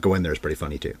 And do not go in there is pretty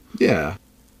funny too. Yeah.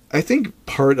 I think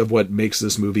part of what makes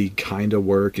this movie kind of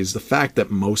work is the fact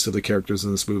that most of the characters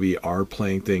in this movie are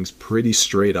playing things pretty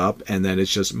straight up, and then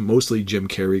it's just mostly Jim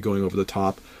Carrey going over the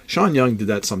top. Sean Young did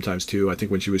that sometimes too, I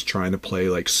think when she was trying to play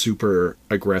like super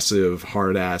aggressive,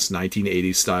 hard-ass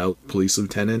 1980s style police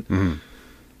lieutenant. Mm-hmm.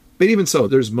 But even so,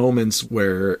 there's moments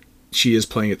where she is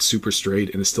playing it super straight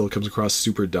and it still comes across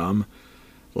super dumb.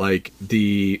 Like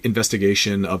the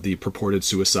investigation of the purported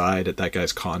suicide at that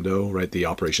guy's condo, right? The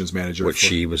operations manager. Which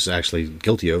she was actually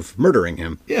guilty of murdering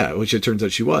him. Yeah, which it turns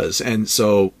out she was. And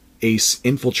so Ace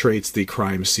infiltrates the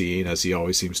crime scene, as he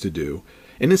always seems to do.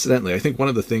 And incidentally, I think one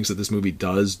of the things that this movie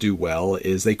does do well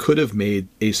is they could have made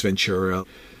Ace Ventura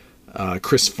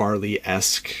Chris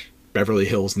Farley-esque Beverly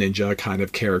Hills Ninja kind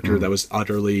of character that was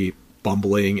utterly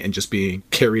bumbling and just being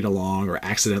carried along or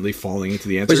accidentally falling into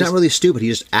the But answers. he's not really stupid. He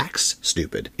just acts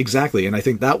stupid. Exactly, and I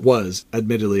think that was,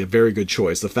 admittedly, a very good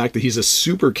choice. The fact that he's a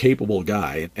super capable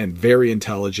guy and very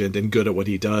intelligent and good at what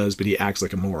he does, but he acts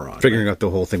like a moron. Figuring out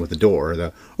the whole thing with the door.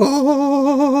 It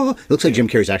looks like Jim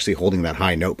Carrey's actually holding that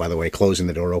high note, by the way, closing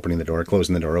the door, opening the door,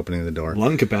 closing the door, opening the door.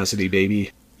 Lung capacity,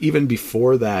 baby. Even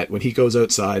before that, when he goes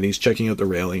outside and he's checking out the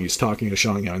railing, he's talking to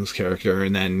Sean Young's character,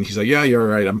 and then he's like, yeah, you're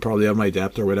right, I'm probably out of my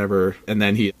depth or whatever. And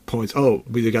then he points, oh,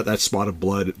 we got that spot of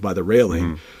blood by the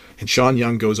railing. And Sean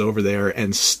Young goes over there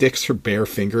and sticks her bare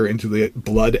finger into the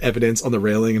blood evidence on the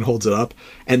railing and holds it up,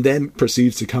 and then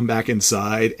proceeds to come back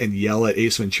inside and yell at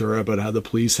Ace Ventura about how the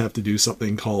police have to do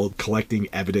something called collecting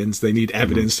evidence. They need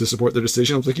evidence to support their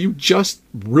decision. I was like, you just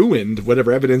ruined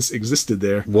whatever evidence existed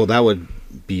there. Well, that would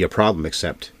be a problem,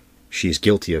 except she's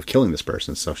guilty of killing this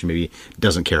person, so she maybe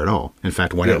doesn't care at all. In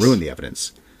fact, why not Yes. ruin the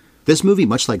evidence? This movie,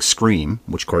 much like Scream,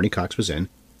 which Courtney Cox was in,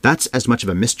 that's as much of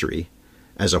a mystery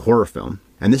as a horror film.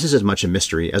 And this is as much a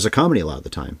mystery as a comedy a lot of the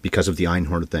time, because of the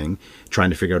Einhorn thing,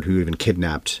 trying to figure out who even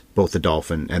kidnapped both the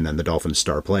Dolphin and then the Dolphin's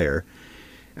star player,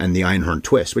 and the Einhorn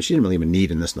twist, which you didn't really even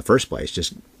need in this in the first place,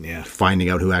 just finding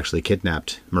out who actually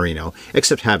kidnapped Marino,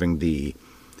 except having the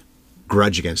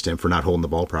grudge against him for not holding the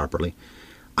ball properly.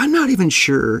 I'm not even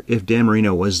sure if Dan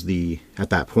Marino was at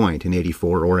that point, in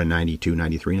 84 or in 92,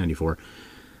 93, 94,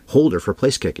 holder for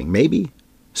place kicking. Maybe.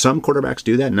 Some quarterbacks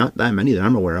do that, not that many that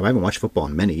I'm aware of. I haven't watched football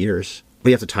in many years. But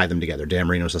you have to tie them together. Dan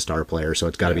Marino's the star player, so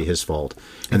it's got to be his fault.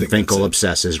 And Finkel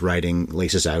obsesses, writing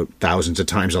laces out thousands of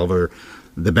times all over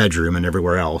the bedroom and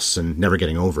everywhere else, and never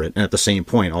getting over it. And at the same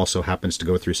point, also happens to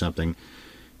go through something,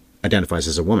 identifies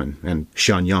as a woman. And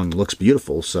Sean Young looks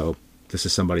beautiful, so this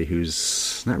is somebody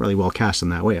who's not really well cast in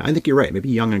that way. I think you're right. Maybe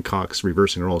Young and Cox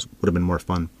reversing roles would have been more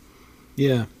fun.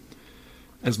 Yeah.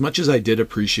 As much as I did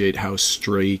appreciate how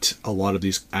straight a lot of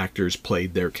these actors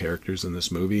played their characters in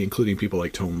this movie, including people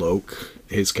like Tone Loc,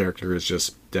 his character is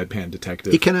just deadpan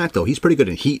detective. He can act, though. He's pretty good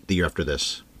in Heat the year after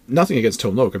this. Nothing against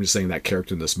Tone Loc, I'm just saying that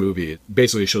character in this movie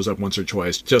basically shows up once or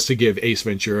twice just to give Ace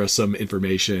Ventura some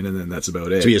information, and then that's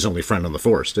about it. To be his only friend on the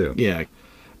force, too. Yeah.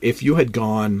 If you had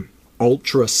gone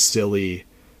ultra silly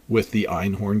with the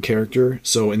Einhorn character,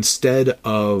 so instead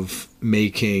of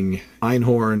making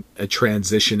Einhorn a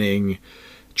transitioning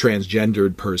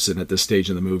transgendered person at this stage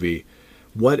in the movie,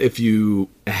 what if you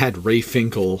had Ray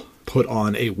Finkel put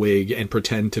on a wig and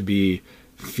pretend to be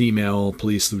female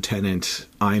police lieutenant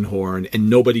Einhorn, and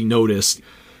nobody noticed?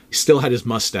 He still had his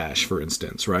mustache, for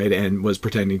instance, right, and was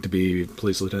pretending to be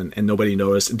police lieutenant, and nobody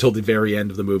noticed until the very end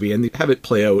of the movie. And they have it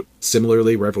play out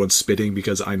similarly, where everyone's spitting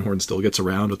because Einhorn still gets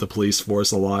around with the police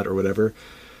force a lot or whatever.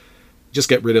 Just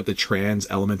get rid of the trans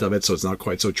element of it, so it's not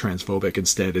quite so transphobic.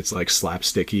 Instead, it's like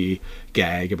slapsticky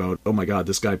gag about, oh my god,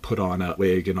 this guy put on a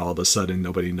wig and all of a sudden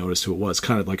nobody noticed who it was.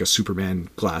 Kind of like a Superman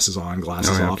glasses on,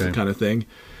 glasses off kind of thing.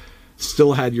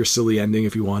 Still had your silly ending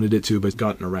if you wanted it to, but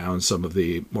gotten around some of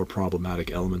the more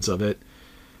problematic elements of it.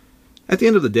 At the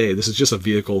end of the day, this is just a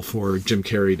vehicle for Jim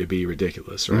Carrey to be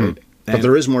ridiculous, right? But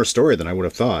there is more story than I would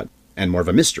have thought, and more of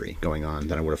a mystery going on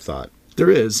than I would have thought. There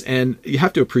is, and you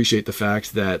have to appreciate the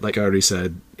fact that, like I already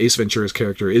said, Ace Ventura's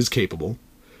character is capable.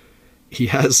 He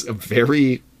has a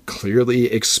very clearly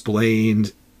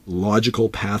explained, logical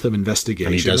path of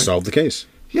investigation. And he does solve the case.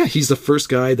 Yeah, he's the first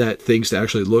guy that thinks to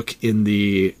actually look in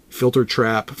the filter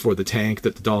trap for the tank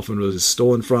that the Dolphin was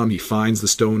stolen from. He finds the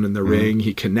stone in the ring.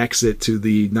 He connects it to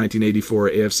the 1984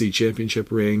 AFC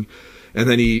Championship ring. And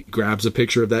then he grabs a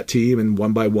picture of that team and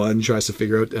one by one tries to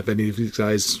figure out if any of these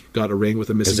guys got a ring with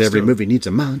a missing stone. Because every movie needs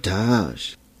a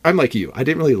montage. I'm like you. I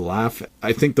didn't really laugh.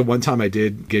 I think the one time I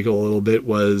did giggle a little bit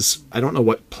was, I don't know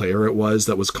what player it was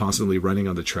that was constantly running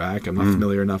on the track. I'm not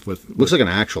familiar enough with... Looks like an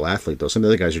actual athlete, though. Some of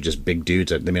the other guys are just big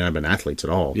dudes. They may not have been athletes at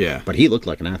all. Yeah. But he looked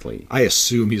like an athlete. I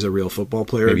assume he's a real football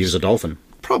player. Maybe he was a Dolphin.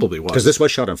 Probably was. Because this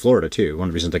was shot in Florida, too. One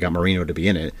of the reasons they got Marino to be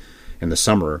in it in the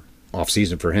summer,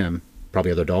 off-season for him.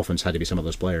 Probably other Dolphins had to be some of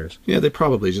those players. Yeah, they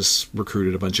probably just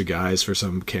recruited a bunch of guys for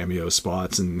some cameo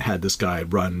spots and had this guy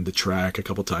run the track a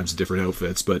couple times in different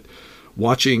outfits. But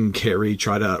watching Carrey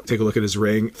try to take a look at his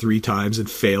ring 3 times and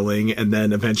failing, and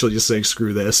then eventually just saying,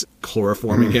 screw this,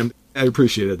 chloroforming him, I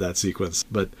appreciated that sequence.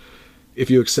 But if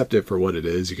you accept it for what it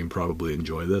is, you can probably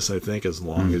enjoy this, I think, as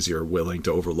long as you're willing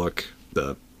to overlook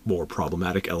the more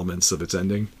problematic elements of its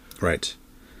ending. Right.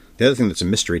 The other thing that's a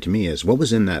mystery to me is what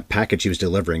was in that package he was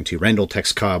delivering to Randall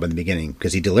Tex Cobb in the beginning,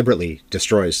 because he deliberately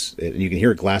destroys it, and you can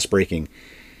hear glass breaking.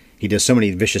 He does so many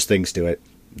vicious things to it.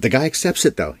 The guy accepts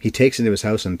it, though. He takes it into his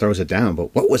house and throws it down,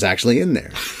 but what was actually in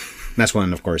there? And that's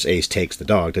when, of course, Ace takes the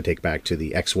dog to take back to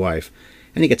the ex-wife,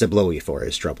 And he gets a blowy for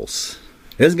his troubles.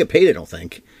 He doesn't get paid, I don't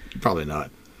think. Probably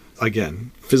not.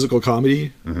 Again, physical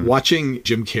comedy. Watching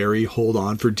Jim Carrey hold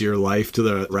on for dear life to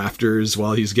the rafters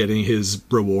while he's getting his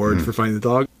reward for finding the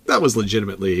dog. That was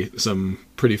legitimately some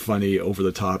pretty funny,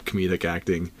 over-the-top comedic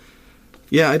acting.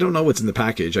 Yeah, I don't know what's in the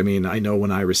package. I mean, I know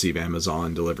when I receive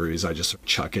Amazon deliveries, I just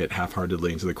chuck it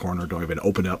half-heartedly into the corner. Don't even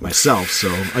open it up myself, so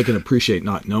I can appreciate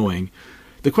not knowing.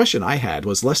 The question I had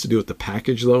was less to do with the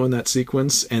package, though, in that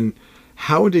sequence, and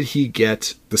how did he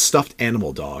get the stuffed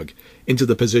animal dog into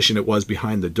the position it was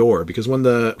behind the door? Because when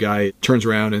the guy turns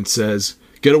around and says,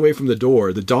 "Get away from the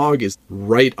door," the dog is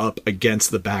right up against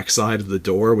the back side of the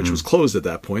door, which was closed at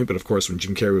that point. But of course, when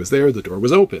Jim Carrey was there, the door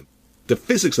was open. The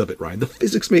physics of it, Ryan, the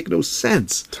physics make no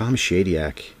sense. Tom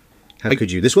Shadyac. How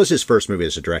could you? This was his first movie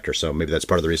as a director, so maybe that's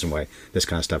part of the reason why this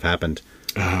kind of stuff happened.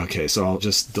 Okay, so I'll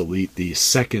just delete the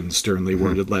second sternly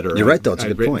worded letter. You're right, though. It's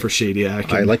a good point. For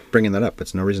Shadyac. I like bringing that up.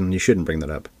 It's no reason you shouldn't bring that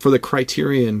up. For the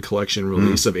Criterion Collection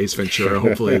release of Ace Ventura,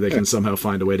 hopefully they can somehow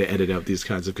find a way to edit out these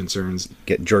kinds of concerns.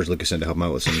 Get George Lucas in to help him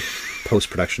out with some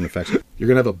post-production effects. You're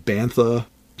going to have a bantha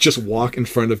just walk in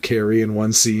front of Carrie in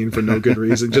one scene for no good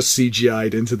reason, just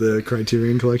CGI'd into the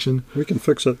Criterion Collection. We can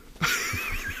fix it.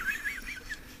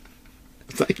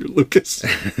 It's like you're Lucas.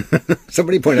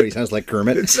 Somebody pointed out he sounds like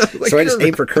Kermit. It sounds like so I just Kermit.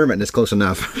 aimed for Kermit and it's close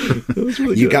enough. That was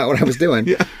really You good. got what I was doing.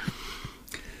 Yeah.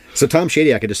 So Tom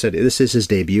Shadyac, I just said, this is his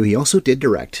debut. He also did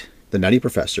direct The Nutty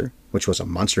Professor, which was a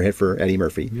monster hit for Eddie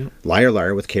Murphy. Yeah. Liar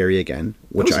Liar with Carrie again,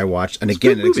 which was- I watched. And it's a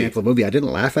again, good an movie. example of a movie I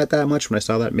didn't laugh at that much when I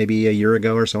saw that maybe a year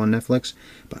ago or so on Netflix.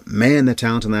 But man, the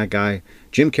talent in that guy.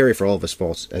 Jim Carrey, for all of his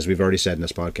faults, as we've already said in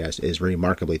this podcast, is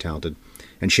remarkably talented.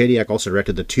 And Shadyac also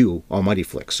directed the two Almighty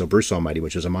flicks. So Bruce Almighty,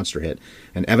 which was a monster hit,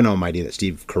 and Evan Almighty that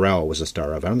Steve Carell was the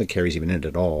star of. I don't think Carrey's even in it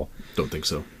at all. Don't think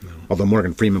so. No. Although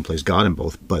Morgan Freeman plays God in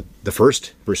both. But the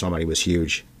first Bruce Almighty was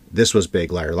huge. This was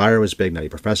big. Liar Liar was big. Nutty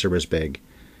Professor was big.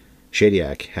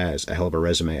 Shadyac has a hell of a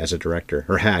resume as a director,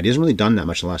 or had. He hasn't really done that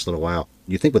much in the last little while.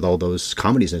 You'd think with all those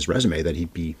comedies in his resume that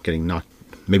he'd be getting knocked.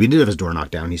 Maybe he did have his door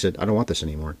knocked down. He said, I don't want this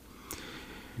anymore.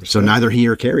 So neither he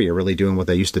or Carrey are really doing what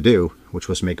they used to do, which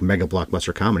was make mega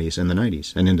blockbuster comedies in the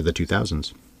 90s and into the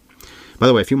 2000s. By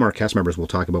the way, a few more cast members we'll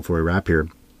talk about before we wrap here.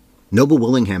 Noble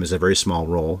Willingham is a very small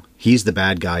role. He's the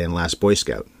bad guy in Last Boy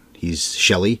Scout. He's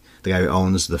Shelley, the guy who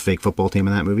owns the fake football team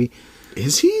in that movie.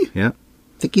 Is he? Yeah.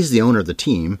 I think he's the owner of the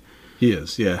team. He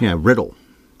is, yeah. Yeah, Riddle.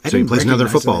 I So he didn't plays another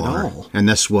recognize him football at owner. all. And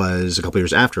this was a couple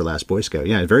years after Last Boy Scout.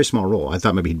 Yeah, a very small role. I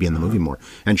thought maybe he'd be in the movie more.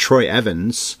 And Troy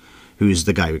Evans, who's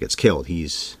the guy who gets killed,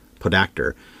 he's put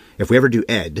actor. If we ever do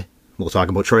Ed, we'll talk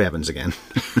about Troy Evans again.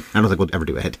 I don't think we'll ever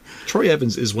do Ed. Troy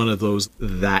Evans is one of those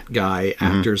that guy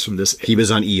actors from this. He was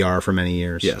on ER for many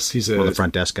years. Yes, he's one of the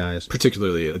front desk guys.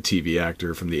 particularly a TV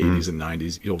actor from the 80s and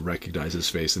 90s. You'll recognize his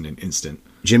face in an instant.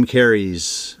 Jim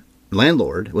Carrey's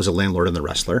landlord was a landlord in The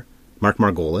Wrestler. Mark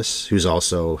Margolis, who's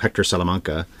also Hector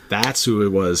Salamanca That's who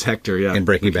it was, Hector, yeah. in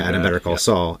Breaking Bad and Better Call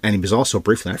Saul. And he was also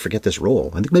briefly, I forget this role,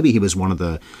 I think maybe he was one of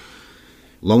the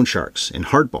loan sharks in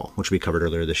Hardball, which we covered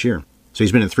earlier this year. So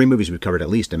he's been in 3 movies we've covered at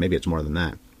least, and maybe it's more than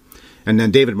that. And then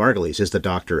David Margulies is the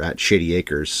doctor at Shady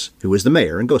Acres, who is the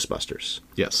mayor in Ghostbusters.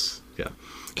 Yes, yeah.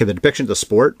 Okay, the depiction of the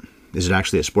sport, is it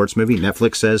actually a sports movie?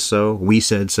 Netflix says so. We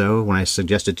said so when I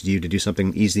suggested to you to do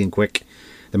something easy and quick.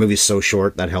 The movie's so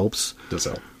short, that helps. Does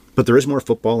help. But there is more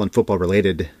football and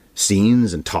football-related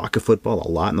scenes and talk of football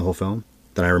a lot in the whole film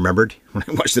than I remembered when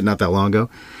I watched it not that long ago.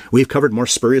 We've covered more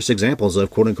spurious examples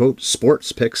of quote-unquote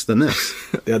sports picks than this.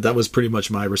 Yeah, that was pretty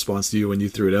much my response to you when you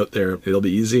threw it out there. It'll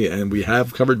be easy, and we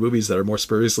have covered movies that are more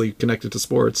spuriously connected to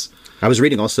sports. I was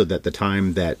reading also that the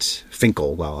time that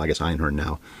Finkel, well, I guess Einhorn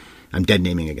now, I'm dead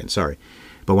naming again, sorry.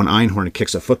 But when Einhorn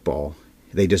kicks a football,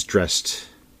 they just dressed,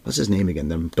 what's his name again?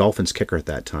 The Dolphins kicker at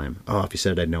that time. Oh, if you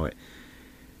said it, I'd know it.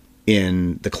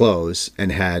 In the clothes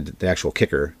and had the actual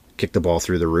kicker kick the ball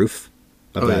through the roof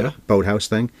of that boathouse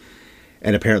thing.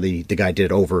 And apparently the guy did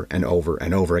it over and over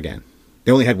and over again.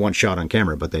 They only had one shot on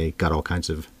camera, but they got all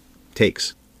kinds of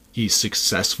takes. He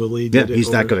successfully Yeah, did it. he's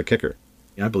that over- good a kicker.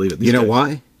 Yeah, I believe it. You know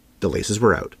why? The laces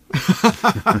were out.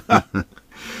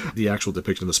 The actual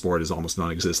depiction of the sport is almost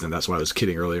non-existent. That's why I was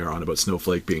kidding earlier on about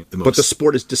Snowflake being the most... But the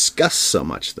sport is discussed so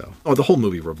much, though. Oh, the whole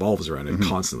movie revolves around it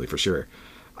constantly, for sure.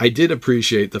 I did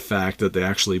appreciate the fact that they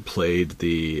actually played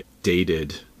the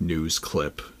dated news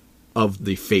clip of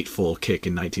the fateful kick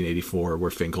in 1984 where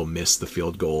Finkel missed the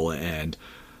field goal, and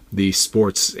the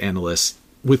sports analysts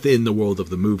within the world of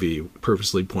the movie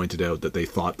purposely pointed out that they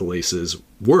thought the laces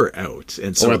were out.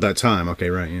 And so Or at that time. Okay,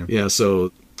 right, yeah. yeah,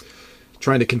 so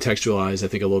trying to contextualize, I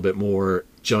think, a little bit more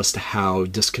just how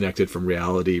disconnected from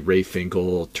reality Ray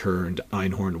Finkel turned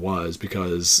Einhorn was,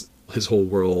 because his whole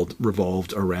world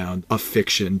revolved around a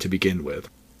fiction to begin with.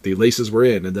 The laces were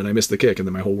in, and then I missed the kick, and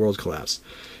then my whole world collapsed.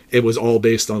 It was all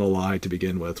based on a lie to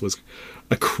begin with. It was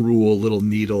a cruel little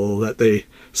needle that they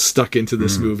stuck into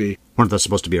this movie. I wonder if that's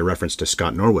supposed to be a reference to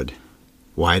Scott Norwood.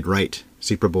 Wide right,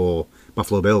 Super Bowl,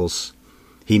 Buffalo Bills.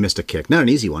 He missed a kick. Not an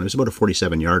easy one. It was about a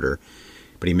 47-yarder,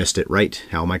 but he missed it right.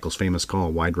 Al Michaels' famous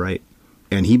call, wide right.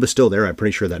 And he was still there, I'm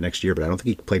pretty sure, that next year, but I don't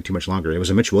think he played too much longer. It was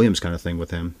a Mitch Williams kind of thing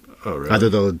with him. Oh, really? Either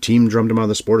the team drummed him out of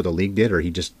the sport or the league did, or he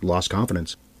just lost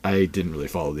confidence. I didn't really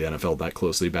follow the NFL that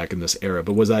closely back in this era,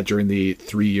 but was that during the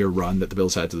 3-year run that the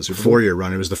Bills had to the Super Bowl? 4-year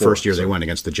run. It was the first year they went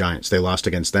against the Giants. They lost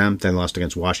against them, then lost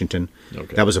against Washington.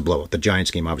 Okay. That was a blowout. The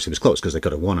Giants game obviously was close because they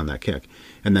could have won on that kick.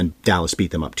 And then Dallas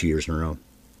beat them up 2 years in a row.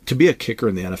 To be a kicker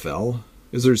in the NFL,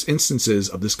 there's instances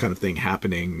of this kind of thing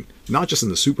happening, not just in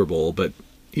the Super Bowl, but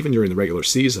even during the regular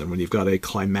season, when you've got a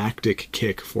climactic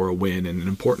kick for a win in an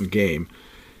important game,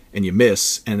 and you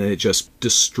miss, and then it just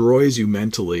destroys you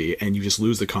mentally, and you just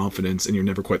lose the confidence, and you're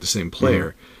never quite the same player.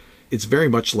 Mm-hmm. It's very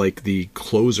much like the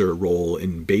closer role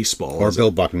in baseball. Or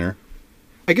Bill Buckner.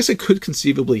 I guess it could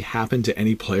conceivably happen to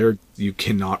any player. You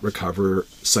cannot recover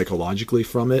psychologically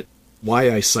from it.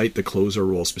 Why I cite the closer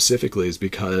role specifically is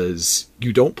because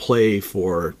you don't play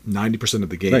for 90% of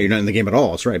the game. Right, you're not in the game at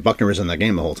all. That's right. Buckner was in that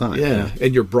game the whole time. Yeah,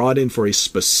 and you're brought in for a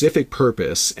specific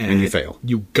purpose. And you fail.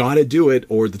 You got to do it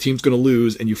or the team's going to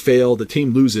lose, and you fail, the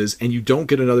team loses, and you don't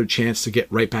get another chance to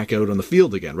get right back out on the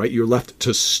field again, right? You're left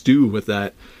to stew with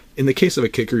that. In the case of a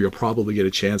kicker, you'll probably get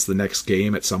a chance the next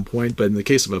game at some point, but in the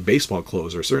case of a baseball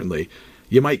closer, certainly,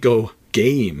 you might go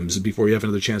games before you have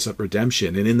another chance at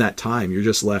redemption, and in that time you're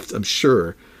just left, I'm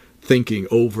sure, thinking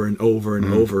over and over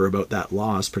and over about that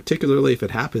loss, particularly if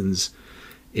it happens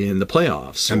in the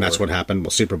playoffs. And that's what happened,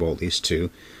 well, Super Bowl at least, to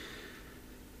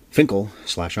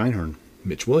Finkel/Einhorn.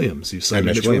 Mitch Williams. You said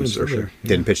Mitch Williams for sure. Yeah.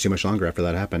 Didn't pitch too much longer after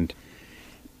that happened.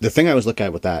 The thing I was looking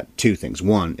at with that, two things.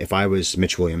 One, if I was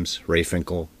Mitch Williams, Ray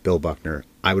Finkel, Bill Buckner,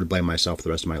 I would blame myself for the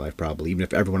rest of my life probably, even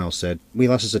if everyone else said, we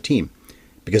lost as a team.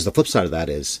 Because the flip side of that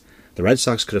is, the Red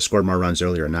Sox could have scored more runs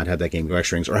earlier and not had that game go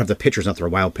extra innings, or have the pitchers not throw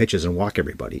wild pitches and walk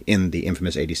everybody in the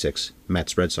infamous 86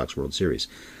 Mets-Red Sox World Series.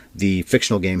 The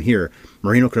fictional game here,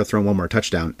 Marino could have thrown one more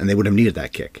touchdown, and they would have needed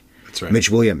that kick. That's right.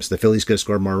 Mitch Williams, the Phillies could have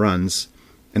scored more runs,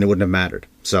 and it wouldn't have mattered.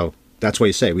 So that's why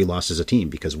you say we lost as a team,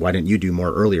 because why didn't you do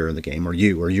more earlier in the game, or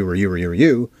you, or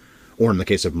in the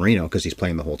case of Marino, because he's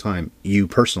playing the whole time, you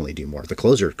personally do more. The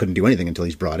closer couldn't do anything until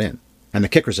he's brought in. And the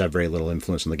kickers have very little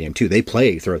influence in the game, too. They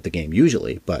play throughout the game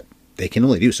usually, but they can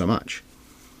only do so much.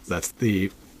 That's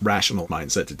the rational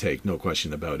mindset to take, no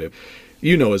question about it.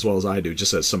 You know as well as I do,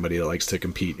 just as somebody that likes to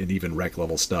compete in even rec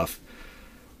level stuff,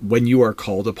 when you are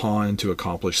called upon to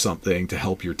accomplish something to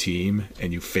help your team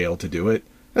and you fail to do it,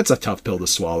 that's a tough pill to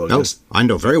swallow. No, I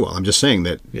know very well. I'm just saying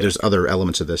that there's other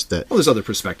elements of this that... Well, there's other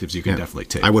perspectives you can definitely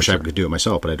take. I wish I could do it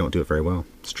myself, but I don't do it very well.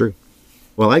 It's true.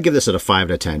 Well, I give this at a 5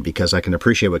 out of 10 because I can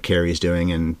appreciate what Carey's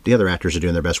doing, and the other actors are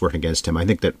doing their best work against him. I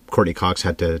think that Courtney Cox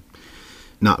had to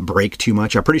not break too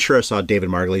much. I'm pretty sure I saw David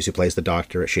Margulies, who plays the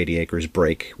doctor at Shady Acres,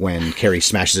 break when Carey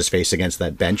smashes his face against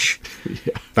that bench.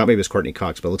 Yeah. Thought maybe it was Courtney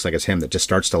Cox, but it looks like it's him that just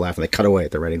starts to laugh, and they cut away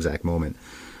at the right exact moment.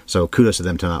 So kudos to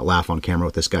them to not laugh on camera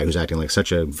with this guy who's acting like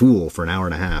such a fool for an hour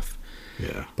and a half.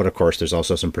 Yeah. But of course, there's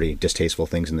also some pretty distasteful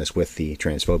things in this with the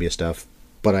transphobia stuff.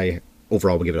 But I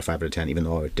overall would give it a 5 out of 10, even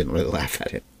though I didn't really laugh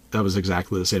at it. That was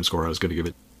exactly the same score I was going to give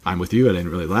it. I'm with you. I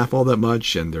didn't really laugh all that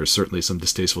much, and there's certainly some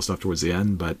distasteful stuff towards the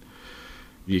end, but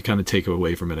you kind of take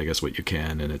away from it, I guess, what you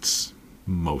can, and it's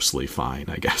mostly fine,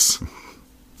 I guess.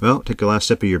 Well, take a last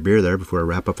sip of your beer there before I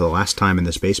wrap up for the last time in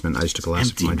this basement. I just took a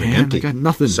last sip of mine. Empty. I got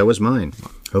nothing. So was mine.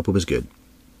 Hope it was good.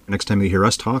 Next time you hear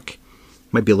us talk,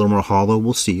 might be a little more hollow,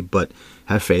 we'll see, but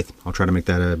have faith. I'll try to make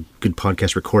that a good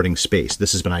podcast recording space.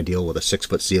 This has been ideal with a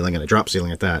 6-foot ceiling and a drop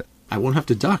ceiling at that. I won't have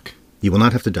to duck. You will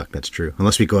not have to duck, that's true.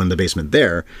 Unless we go in the basement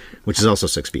there, which is also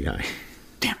 6 feet high.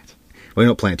 Damn it. Well, we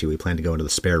don't plan to. We plan to go into the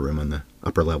spare room on the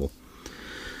upper level.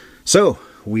 So,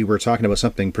 we were talking about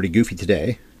something pretty goofy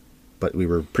today, but we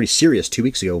were pretty serious 2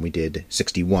 weeks ago when we did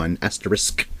 61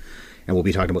 Asterisk. And we'll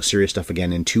be talking about serious stuff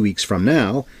again in 2 weeks from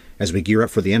now as we gear up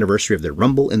for the anniversary of the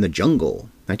Rumble in the Jungle.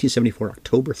 1974,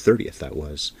 October 30th, that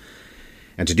was.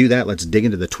 And to do that, let's dig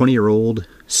into the 20-year-old,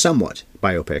 somewhat,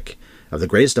 biopic of the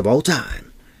greatest of all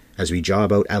time as we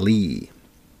job out Ali,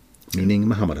 meaning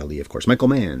Muhammad Ali, of course, Michael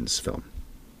Mann's film.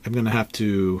 I'm going to have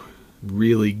to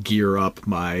really gear up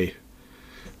my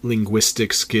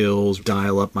linguistic skills,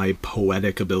 dial up my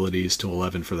poetic abilities to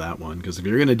 11 for that one, because if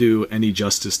you're going to do any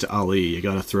justice to Ali, you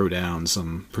got to throw down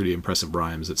some pretty impressive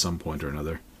rhymes at some point or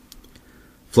another.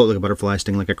 Float like a butterfly,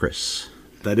 sting like a Chris.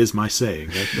 That is my saying.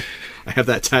 I have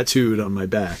that tattooed on my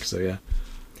back, so yeah.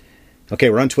 Okay,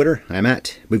 we're on Twitter. I'm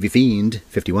at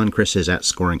MovieFiend51. Chris is at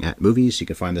ScoringAtMovies. You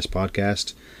can find this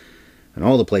podcast and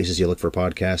all the places you look for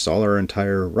podcasts. All our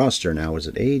entire roster now is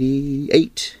at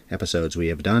 88 episodes we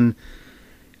have done.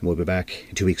 And we'll be back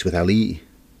in 2 weeks with Ali.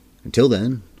 Until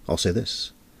then, I'll say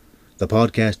this. The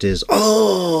podcast is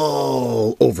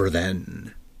all over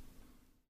then.